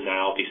very often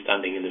now I'll be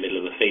standing in the middle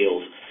of a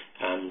field,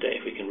 and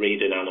if we can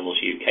read an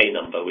animal's UK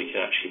number, we can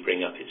actually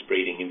bring up its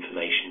breeding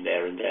information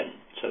there and then.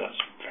 So that's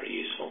very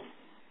useful.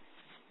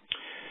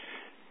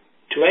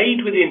 To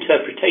aid with the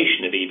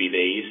interpretation of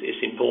EBVs,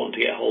 it's important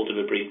to get hold of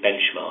a breed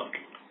benchmark.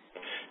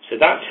 So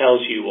that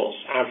tells you what's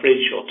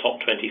average or top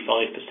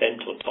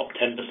 25% or top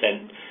 10%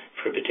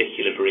 for a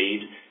particular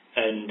breed,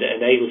 and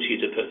enables you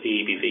to put the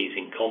EBVs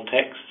in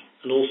context,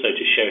 and also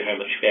to show how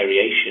much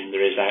variation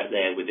there is out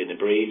there within a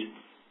breed.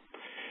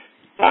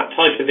 That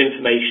type of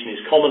information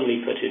is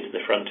commonly put into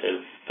the front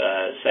of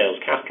sales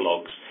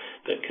catalogues,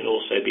 but can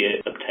also be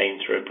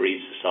obtained through a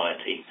breed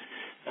society.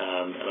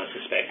 And I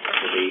suspect it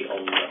will be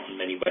on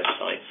many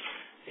websites.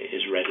 It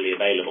is readily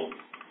available.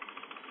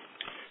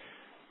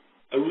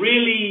 A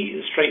really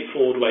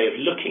straightforward way of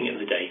looking at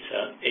the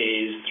data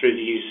is through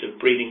the use of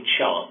breeding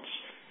charts.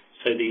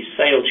 So these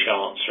sale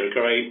charts are a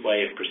great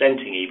way of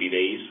presenting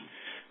EBVs.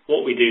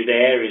 What we do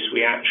there is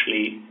we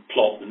actually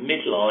plot the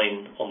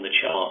midline on the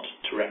chart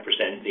to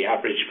represent the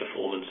average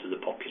performance of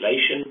the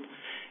population,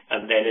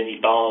 and then any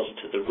bars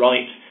to the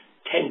right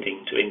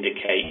tending to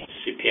indicate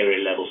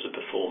superior levels of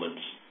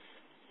performance.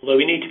 Although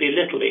we need to be a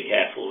little bit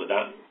careful with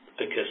that,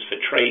 because for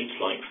traits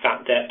like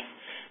fat depth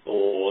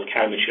or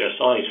cow mature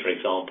size, for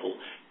example,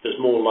 there's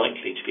more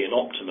likely to be an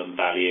optimum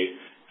value,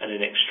 and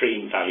an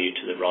extreme value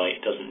to the right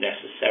doesn't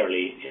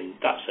necessarily, in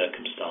that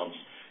circumstance,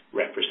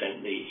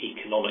 represent the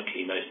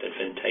economically most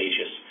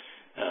advantageous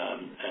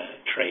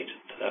trait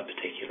for that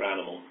particular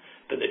animal.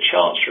 But the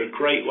charts are a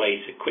great way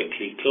to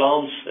quickly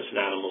glance at an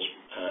animal's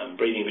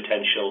breeding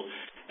potential,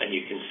 and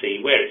you can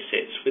see where it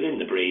sits within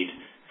the breed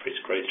for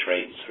its growth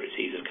traits or its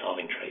ease of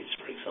calving traits,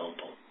 for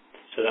example.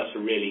 So that's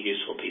a really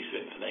useful piece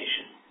of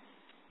information.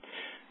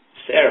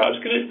 Sarah, I was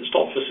going to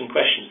stop for some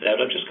questions there,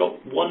 but I've just got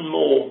one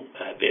more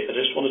bit. I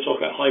just want to talk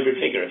about hybrid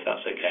vigor, if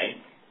that's okay.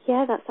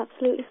 Yeah, that's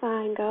absolutely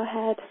fine. Go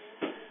ahead.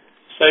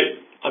 So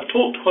I've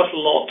talked quite a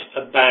lot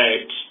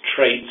about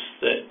traits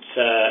that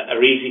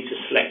are easy to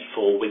select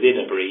for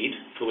within a breed,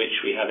 for which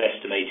we have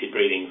estimated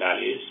breeding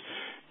values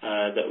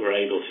that we're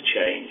able to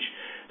change.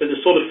 But the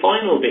sort of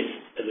final bit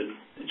of the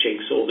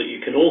jigsaw that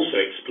you can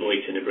also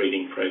exploit in a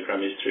breeding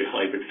program is through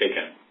hybrid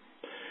vigor.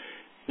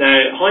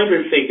 Now,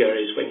 hybrid vigor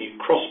is when you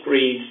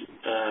crossbreed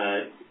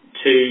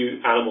two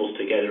animals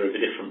together of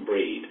a different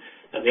breed,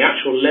 and the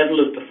actual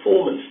level of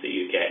performance that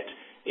you get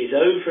is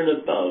over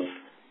and above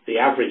the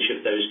average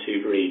of those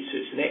two breeds. So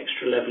it's an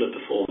extra level of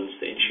performance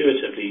that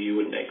intuitively you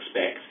wouldn't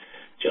expect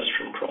just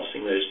from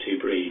crossing those two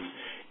breeds.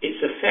 It's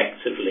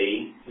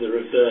effectively the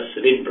reverse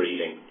of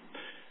inbreeding.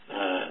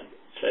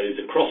 So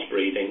the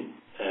crossbreeding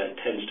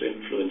tends to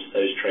influence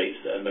those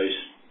traits that are most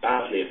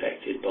badly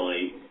affected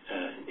by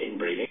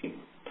inbreeding.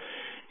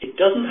 It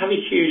doesn't have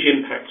a huge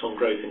impact on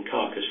growth and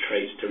carcass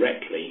traits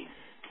directly,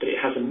 but it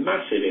has a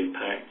massive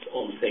impact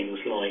on things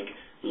like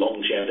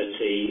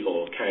longevity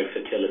or cow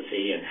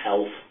fertility and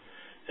health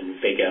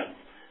and vigour,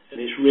 and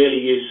it's really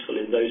useful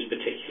in those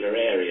particular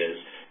areas.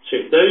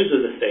 So if those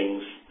are the things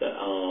that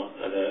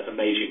are a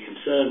major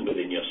concern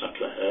within your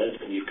suckler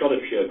herd, and you've got a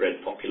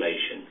purebred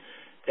population,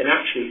 then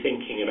actually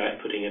thinking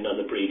about putting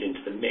another breed into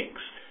the mix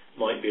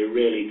might be a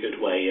really good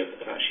way of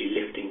actually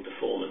lifting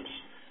performance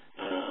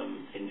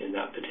in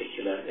that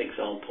particular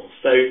example.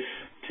 So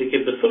to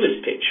give the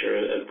fullest picture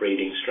of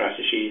breeding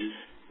strategies,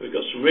 we've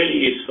got some really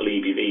useful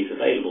EBVs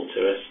available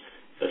to us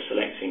for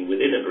selecting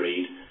within a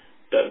breed,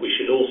 but we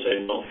should also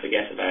not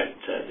forget about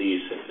the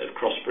use of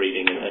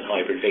crossbreeding and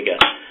hybrid vigor,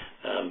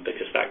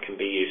 because that can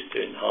be used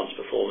to enhance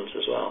performance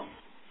as well.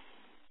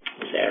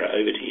 Sarah,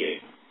 over to you.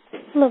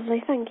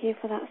 Lovely, thank you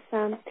for that,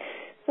 Sam.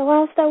 So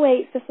whilst I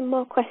wait for some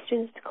more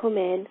questions to come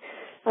in,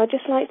 I'd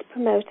just like to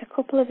promote a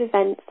couple of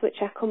events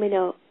which are coming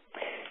up.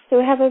 So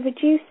we have a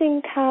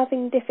Reducing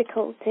Calving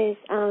Difficulties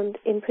and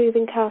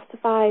Improving Calf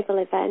Survival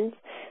event,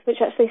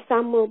 which actually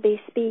Sam will be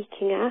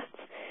speaking at.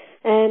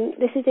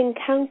 This is in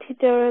County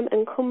Durham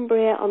and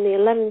Cumbria on the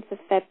 11th of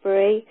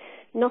February,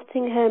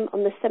 Nottingham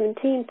on the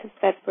 17th of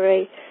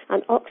February,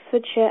 and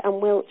Oxfordshire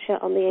and Wiltshire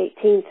on the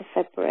 18th of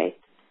February.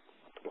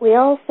 We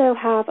also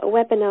have a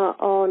webinar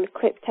on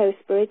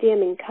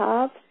cryptosporidium in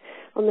calves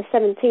on the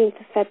 17th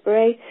of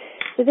February.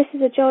 So this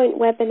is a joint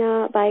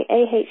webinar by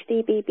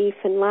AHDB Beef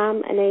and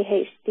Lamb and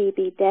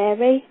AHDB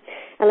Dairy,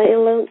 and it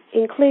will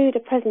include a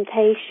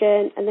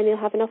presentation, and then you'll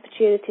have an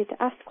opportunity to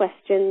ask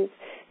questions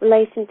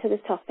relating to the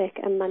topic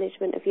and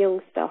management of young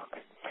stock.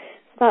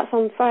 So that's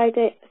on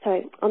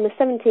on the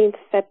 17th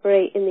of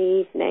February in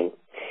the evening.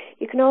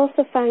 You can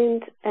also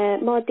find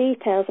more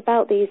details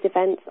about these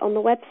events on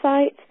the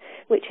website,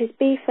 which is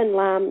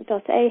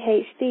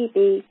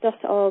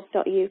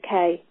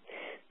beefandlamb.ahdb.org.uk.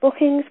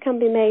 Bookings can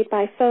be made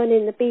by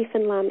phoning the Beef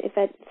and Lamb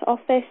Events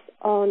Office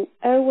on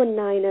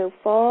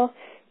 01904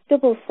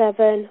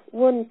 77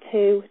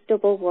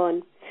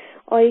 1211,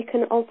 or you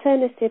can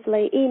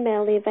alternatively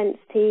email the events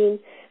team,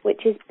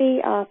 which is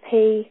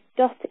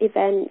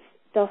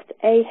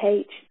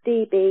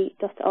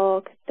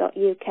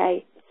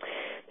brp.events@ahdb.org.uk.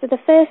 So the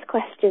first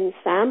question,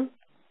 Sam,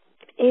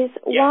 is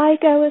why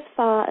go as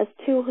far as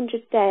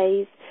 200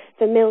 days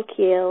for milk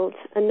yield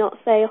and not,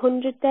 say,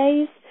 100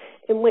 days,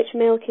 in which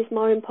milk is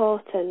more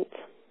important?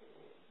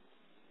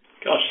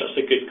 Gosh, that's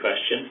a good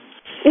question.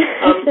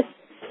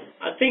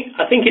 I think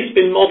it's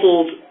been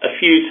modelled a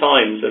few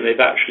times, and they've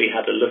actually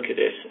had a look at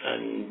it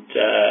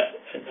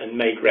and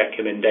made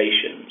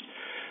recommendations.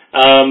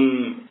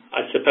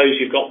 I suppose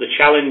you've got the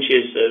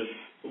challenges of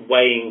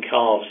weighing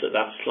calves at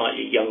that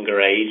slightly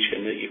younger age,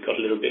 and that you've got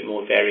a little bit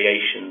more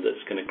variation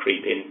that's going to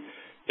creep in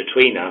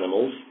between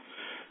animals.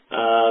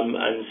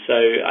 And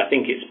so I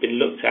think it's been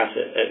looked at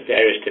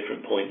various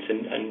different points,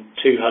 and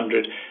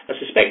 200, I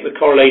suspect the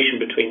correlation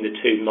between the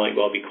two might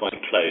well be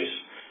quite close,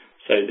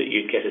 so that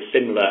you'd get a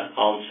similar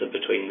answer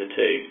between the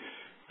two.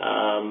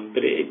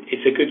 But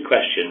it's a good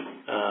question,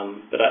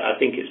 but I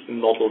think it's been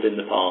modelled in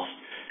the past,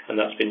 and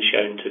that's been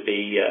shown to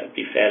be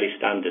fairly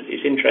standard.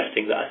 It's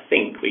interesting that I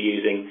think we're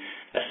using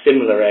a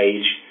similar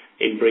age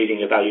in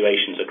breeding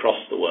evaluations across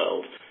the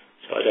world,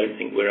 so I don't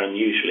think we're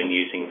unusual in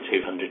using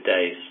 200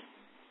 days.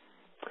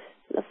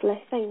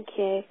 Lovely, thank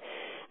you.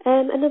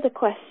 Another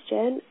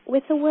question.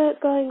 With the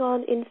work going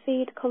on in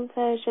feed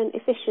conversion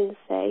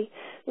efficiency,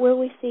 will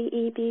we see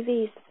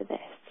EBVs for this?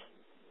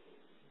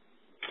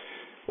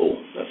 Oh,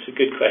 that's a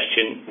good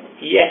question.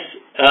 Yes,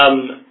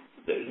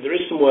 there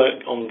is some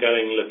work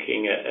ongoing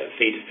looking at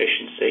feed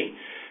efficiency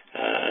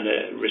and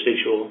a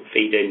residual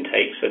feed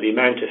intake, so the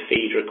amount of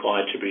feed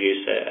required to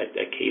produce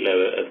a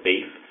kilo of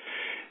beef.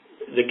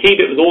 The key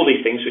bit with all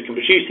these things, we can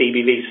produce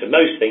EBVs for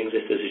most things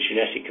if there's a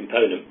genetic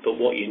component, but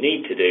what you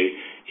need to do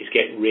is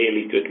get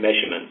really good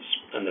measurements,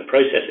 and the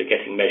process of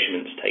getting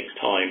measurements takes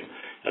time,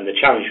 and the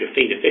challenge with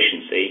feed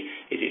efficiency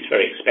is it's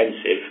very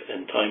expensive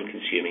and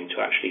time-consuming to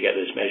actually get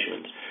those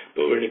measurements.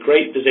 But we're in a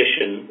great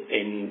position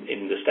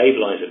in the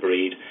stabiliser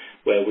breed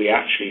where we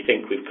actually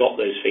think we've got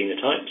those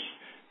phenotypes.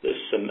 There's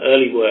some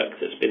early work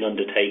that's been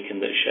undertaken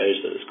that shows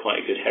that there's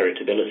quite a good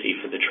heritability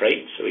for the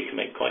trait, so we can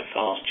make quite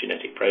fast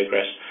genetic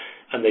progress.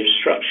 And they've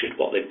structured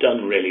what they've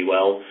done really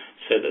well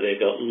so that they've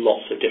got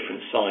lots of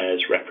different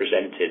sires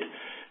represented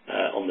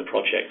on the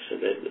project, so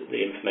that the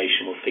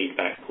information will feed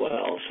back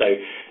well. So,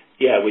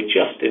 yeah, we're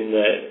just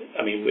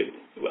I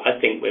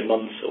think we're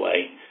months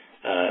away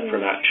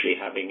from actually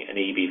having an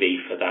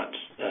EBV for that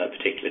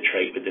particular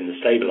trait within the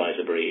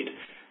stabiliser breed.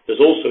 There's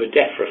also a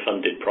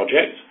DEFRA-funded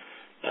project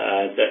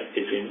that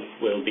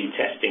will be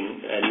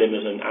testing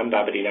Limousin and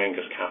Aberdeen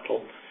Angus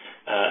cattle.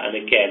 And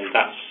again,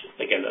 that's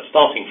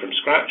starting from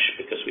scratch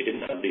because we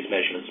didn't have these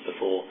measurements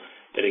before.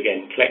 But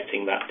again,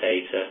 collecting that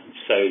data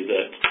so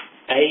that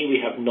we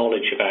have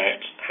knowledge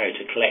about how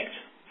to collect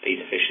feed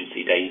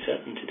efficiency data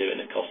and to do it in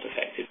a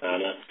cost-effective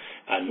manner,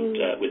 and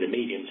with a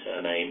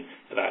medium-term aim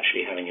of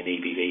actually having an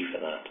EBV for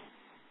that.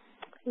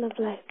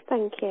 Lovely,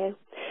 thank you.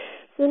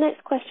 So the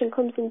next question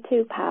comes in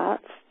two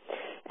parts.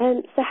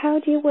 So how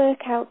do you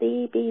work out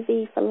the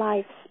EBV for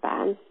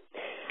lifespan,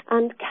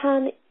 and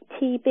can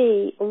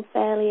TB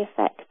unfairly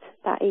affect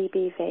that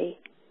EBV?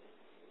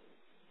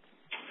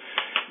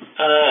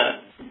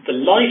 The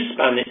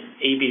lifespan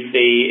EBV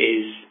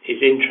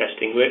is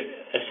interesting.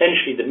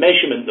 Essentially, the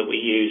measurement that we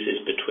use is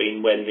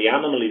between when the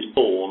animal is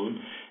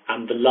born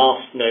and the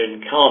last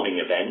known calving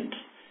event.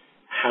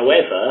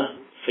 However,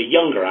 for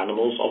younger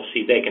animals,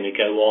 obviously they're going to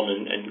go on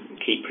and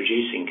keep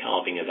producing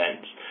calving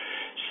events.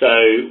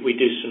 So we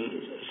do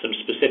some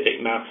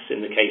specific maths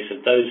in the case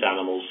of those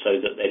animals so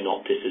that they're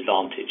not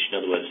disadvantaged. In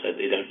other words, so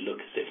they don't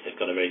look as if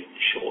they've got a very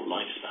short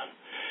lifespan.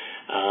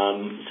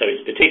 So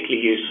it's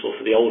particularly useful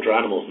for the older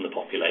animals in the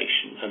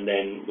population, and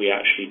then we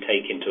actually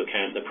take into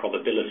account the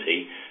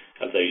probability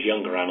of those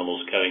younger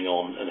animals going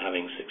on and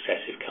having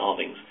successive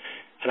calvings.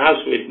 And as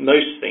with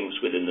most things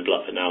within the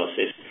bluff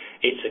analysis,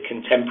 it's a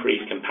contemporary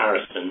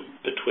comparison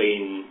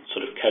between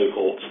sort of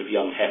cohorts of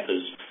young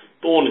heifers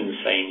born in the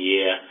same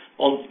year,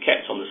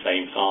 kept on the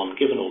same farm,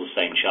 given all the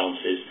same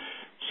chances.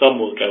 Some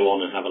will go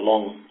on and have a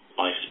long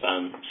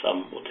lifespan,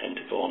 some will tend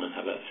to go on and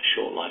have a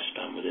short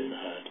lifespan within the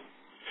herd.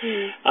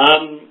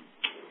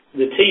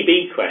 The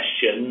TB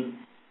question,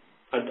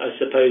 I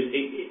suppose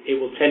it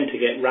will tend to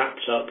get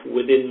wrapped up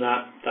within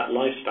that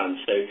lifespan.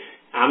 So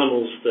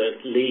animals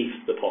that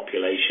leave the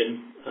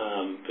population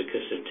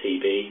because of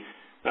TB,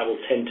 that will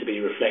tend to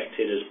be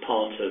reflected as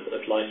part of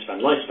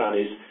lifespan. Lifespan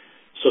is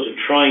sort of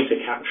trying to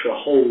capture a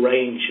whole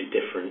range of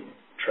different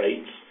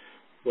traits,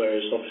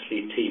 whereas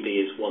obviously TB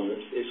is one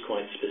that is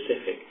quite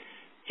specific.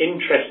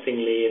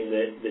 Interestingly, in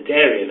the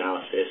dairy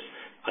analysis,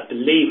 I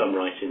believe I'm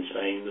right in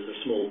saying there's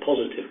a small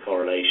positive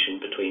correlation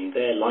between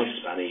their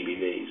lifespan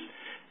EBVs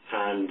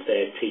and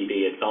their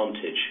TB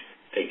advantage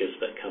figures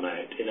that come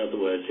out. In other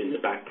words, in the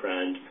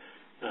background,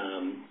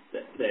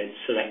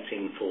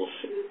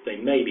 they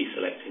may be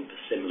selecting for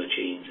similar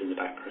genes in the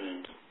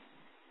background.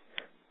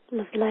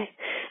 Lovely.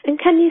 And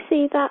can you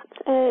see that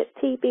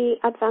TB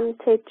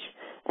advantage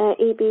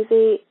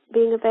EBV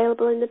being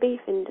available in the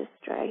beef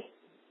industry?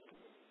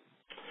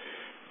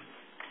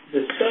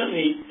 There's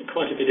certainly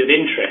quite a bit of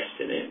interest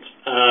in it,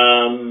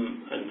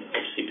 and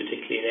obviously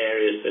particularly in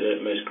areas that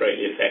are most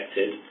greatly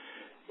affected.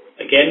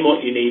 Again, what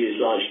you need is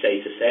large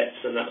data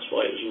sets, and that's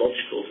why it was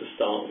logical to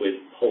start with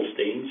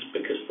Holsteins,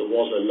 because there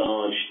was a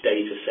large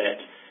data set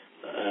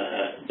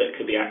that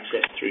could be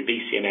accessed through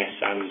BCMS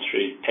and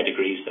through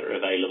pedigrees that are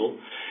available.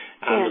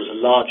 And there's a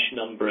large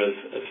number of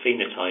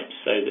phenotypes.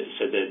 So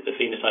the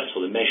phenotypes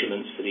or the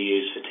measurements that are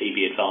used for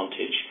TB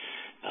Advantage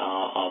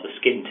are the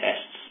skin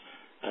tests,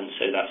 and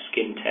so that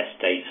skin test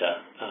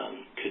data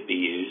could be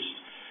used.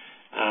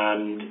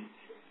 And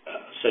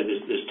so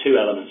there's two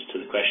elements to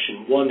the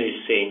question. One is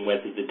seeing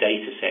whether the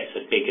data sets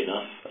are big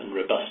enough and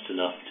robust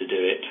enough to do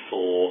it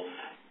for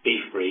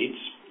beef breeds,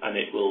 and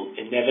it will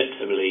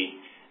inevitably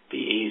be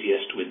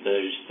easiest with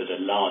those that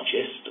are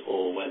largest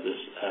or where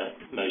there's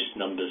most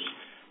numbers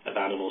of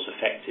animals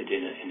affected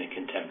in a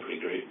contemporary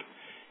group.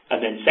 And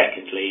then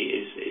secondly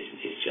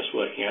is just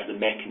working out the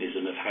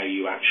mechanism of how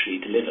you actually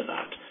deliver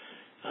that,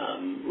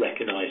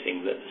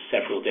 recognising that there's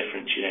several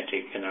different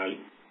genetic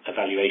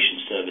evaluation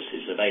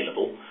services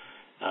available,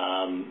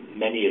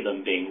 many of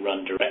them being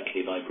run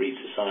directly by breed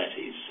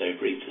societies. So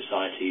breed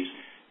societies,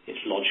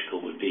 it's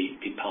logical, would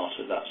be part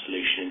of that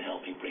solution in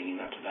helping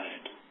bringing that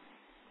about.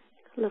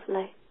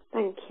 Lovely.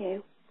 Thank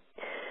you.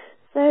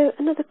 So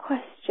another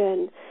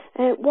question.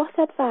 What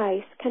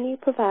advice can you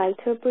provide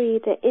to a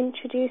breeder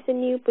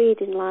introducing new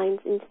breeding lines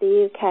into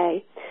the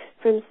UK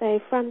from, say,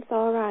 France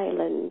or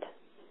Ireland?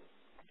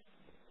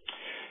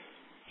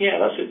 Yeah,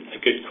 that's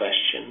a good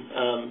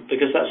question,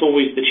 because that's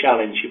always the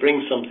challenge. You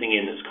bring something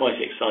in that's quite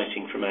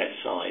exciting from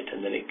outside,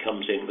 and then it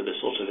comes in with a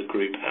sort of a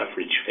group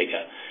average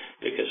figure,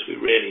 because we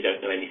really don't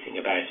know anything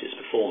about its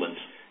performance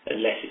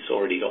unless it's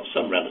already got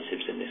some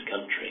relatives in this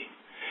country.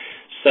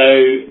 So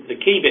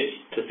the key bits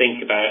to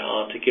think about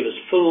are to give as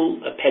full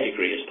a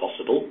pedigree as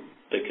possible,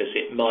 because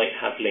it might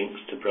have links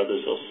to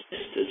brothers or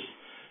sisters,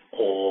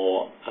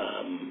 or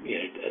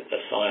a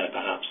sire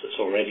perhaps that's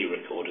already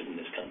recorded in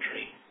this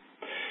country.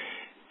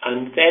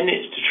 And then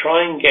it's to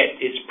try and get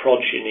its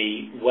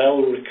progeny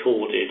well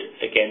recorded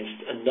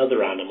against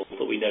another animal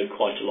that we know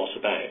quite a lot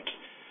about.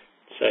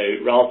 So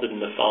rather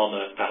than the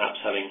farmer perhaps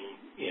having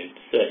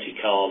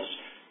 30 calves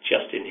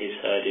just in his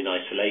herd in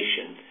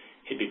isolation,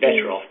 he'd be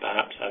better off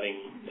perhaps having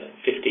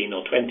 15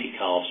 or 20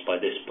 calves by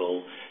this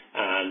bull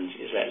and,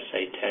 let's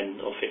say, 10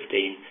 or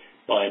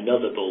 15 by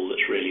another bull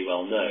that's really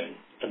well known.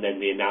 And then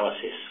the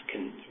analysis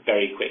can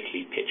very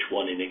quickly pitch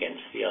one in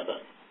against the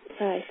other.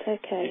 Right,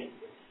 okay.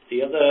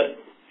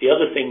 The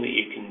other thing that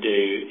you can do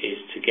is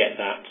to get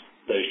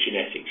those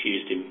genetics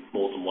used in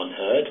more than one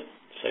herd.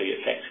 So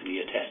effectively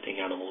you're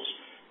testing animals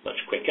much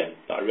quicker.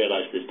 But I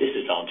realise there's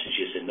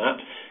disadvantages in that,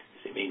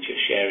 because it means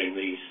you're sharing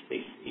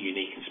these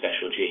unique and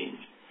special genes.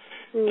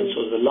 And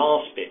sort of the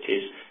last bit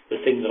is the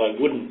thing that I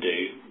wouldn't do,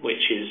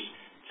 which is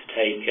to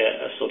take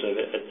a sort of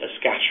a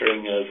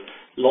scattering of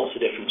lots of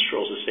different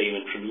straws of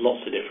semen from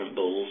lots of different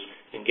bulls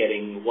and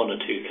getting one or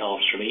two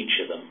calves from each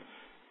of them,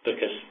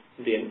 because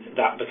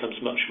that becomes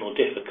much more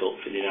difficult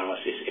for the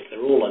analysis if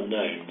they're all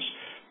unknowns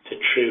to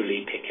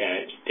truly pick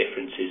out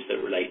differences that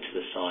relate to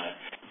the sire,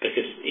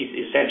 because it's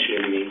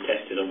essentially being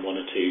tested on one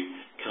or two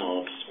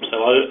calves. So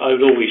I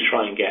would always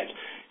try and get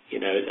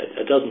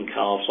a dozen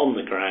calves on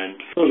the ground,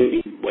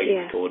 fully weight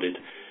recorded,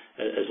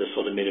 as a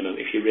sort of minimum,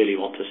 if you really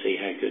want to see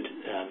how good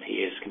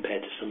he is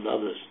compared to some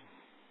others.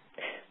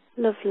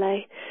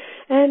 Lovely.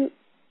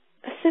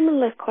 A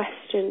similar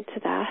question to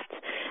that.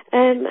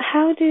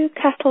 How do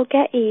cattle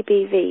get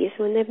EBVs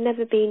when they've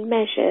never been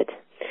measured?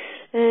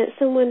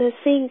 Someone has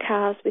seen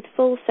calves with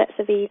full sets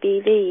of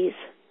EBVs,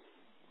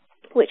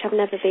 which have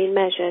never been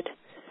measured.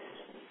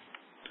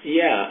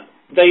 Yeah,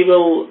 they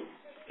will.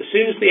 As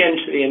soon as they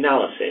enter the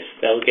analysis,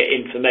 they'll get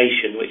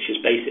information which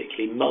is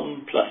basically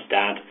mum plus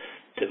dad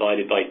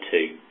divided by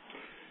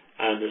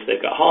 2. And as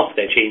they've got half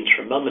their genes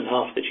from mum and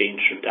half the genes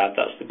from dad,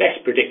 that's the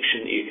best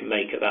prediction that you can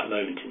make at that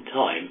moment in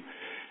time.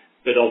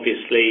 But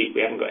obviously,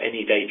 we haven't got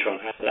any data on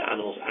how the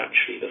animals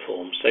actually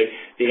perform. So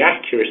the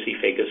accuracy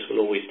figures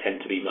will always tend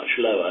to be much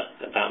lower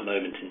at that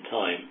moment in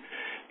time.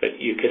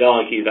 But you could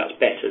argue that's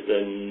better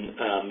than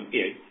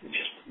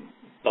just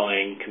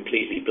buying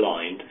completely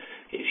blind.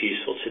 It's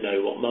useful to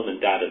know what mum and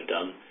dad have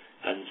done,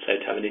 and so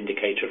to have an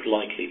indicator of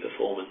likely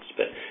performance.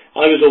 But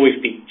I would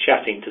always be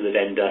chatting to the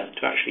vendor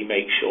to actually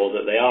make sure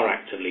that they are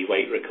actively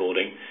weight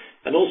recording,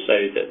 and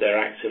also that they're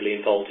actively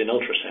involved in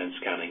ultrasound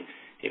scanning.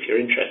 If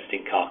you're interested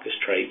in carcass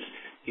traits,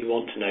 you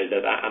want to know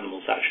that that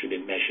animal's actually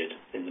been measured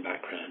in the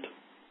background.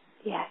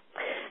 Yeah.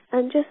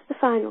 And just the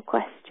final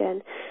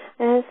question.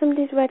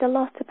 Somebody's read a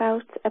lot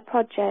about a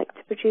project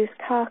to produce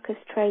carcass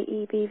trait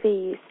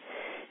EBVs.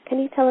 Can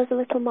you tell us a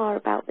little more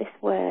about this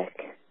work?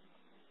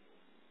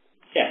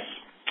 Yes.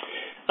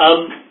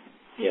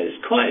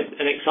 It's quite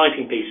an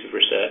exciting piece of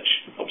research.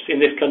 Obviously,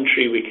 in this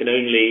country, we can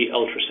only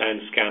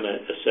ultrasound scan a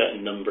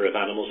certain number of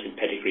animals in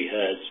pedigree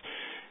herds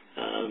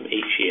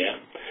each year.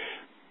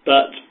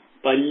 But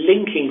by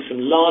linking some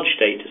large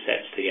data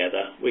sets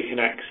together, we can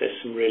access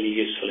some really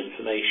useful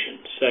information.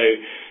 So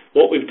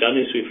what we've done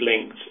is we've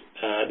linked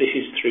This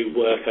is through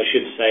work, I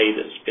should say,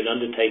 that's been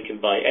undertaken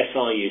by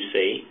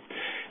SRUC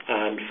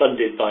and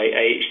funded by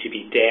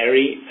AHDB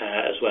Dairy,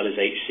 as well as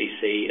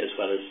HCC, as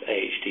well as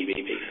AHDB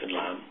Beef and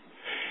Lamb.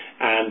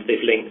 And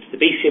they've linked the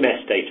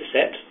BCMS data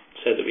set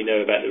so that we know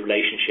about the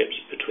relationships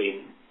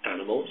between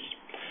animals,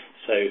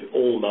 so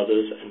all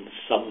mothers and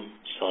some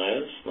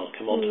sires, and I'll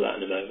come on to that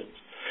in a moment.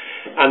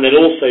 And then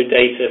also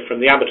data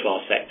from the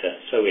abattoir sector,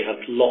 so we have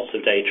lots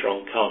of data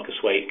on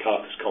carcass weight,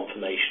 carcass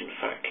conformation,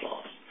 fat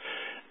class.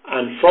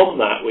 And from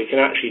that, we can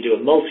actually do a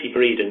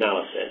multi-breed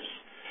analysis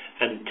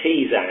and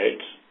tease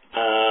out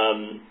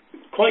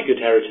quite good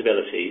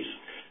heritabilities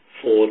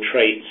for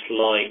traits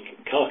like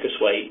carcass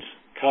weight,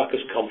 carcass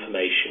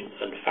conformation,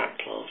 and fat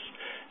class,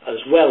 as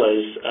well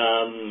as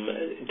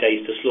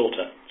days to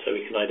slaughter, so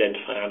we can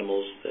identify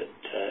animals that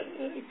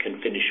can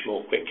finish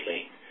more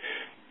quickly.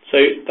 So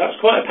that's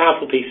quite a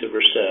powerful piece of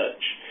research.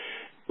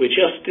 We're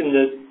just in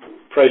the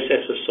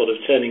process of sort of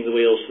turning the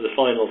wheels for the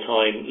final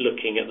time,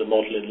 looking at the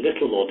model in a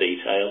little more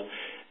detail,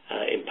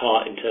 in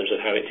part in terms of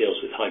how it deals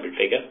with hybrid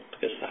vigour,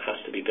 because that has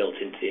to be built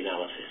into the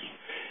analysis.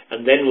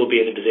 And then we'll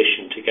be in a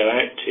position to go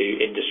out to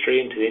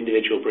industry and to the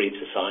individual breed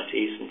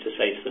societies and to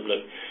say to them,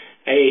 look,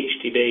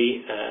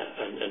 AHDB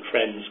and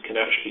friends can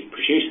actually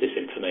produce this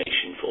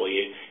information for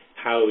you.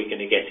 How are we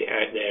going to get it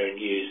out there and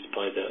used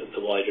by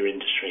the wider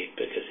industry?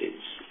 Because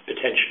it's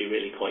potentially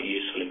really quite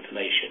useful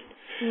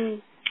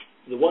information.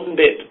 The one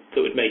bit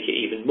that would make it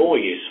even more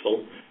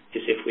useful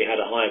is if we had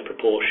a higher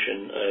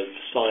proportion of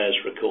sires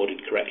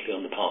recorded correctly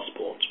on the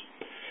passport.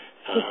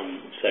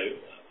 So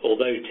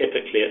although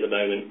typically at the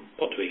moment,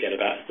 what do we get,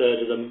 about a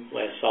third of them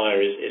where sire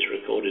is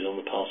recorded on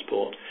the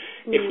passport.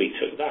 If we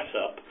took that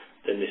up,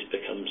 then this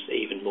becomes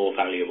even more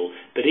valuable.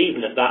 But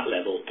even at that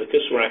level,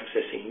 because we're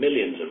accessing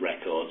millions of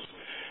records,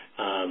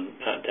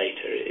 that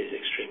data is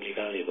extremely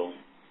valuable.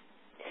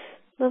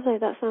 Lovely,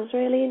 that sounds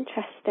really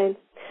interesting.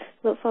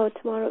 Look forward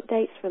to more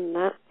updates from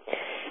that.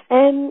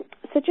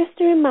 So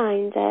just a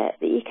reminder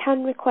that you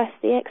can request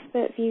the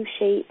expert view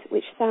sheet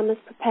which Sam has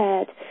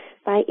prepared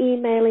by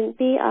emailing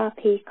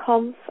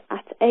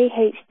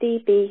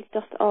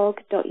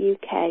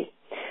brpconf@ahdb.org.uk.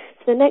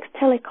 So the next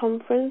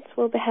teleconference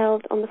will be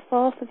held on the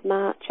 4th of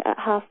March at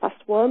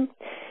 1:30,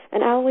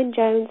 and Alwyn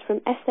Jones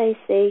from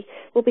SAC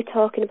will be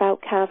talking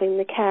about calving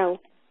the cow.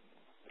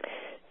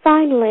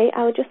 Finally,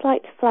 I would just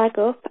like to flag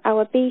up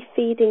our Beef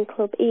Feeding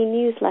Club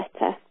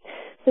e-newsletter.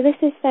 So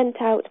this is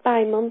sent out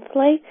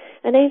bi-monthly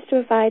and aims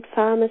to provide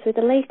farmers with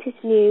the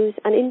latest news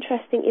and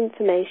interesting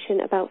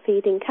information about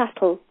feeding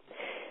cattle.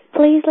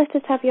 Please let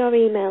us have your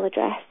email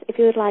address if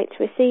you would like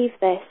to receive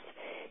this.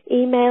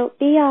 Email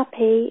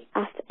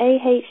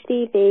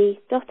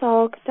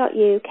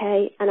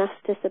brp@ahdb.org.uk and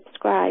ask to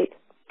subscribe.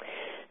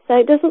 So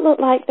it doesn't look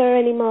like there are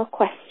any more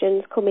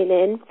questions coming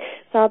in,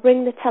 so I'll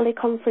bring the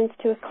teleconference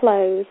to a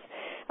close.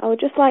 I would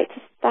just like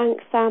to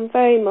thank Sam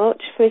very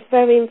much for his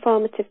very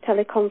informative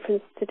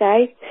teleconference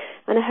today,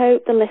 and I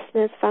hope the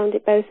listeners found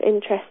it both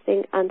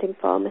interesting and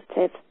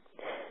informative.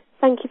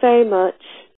 Thank you very much.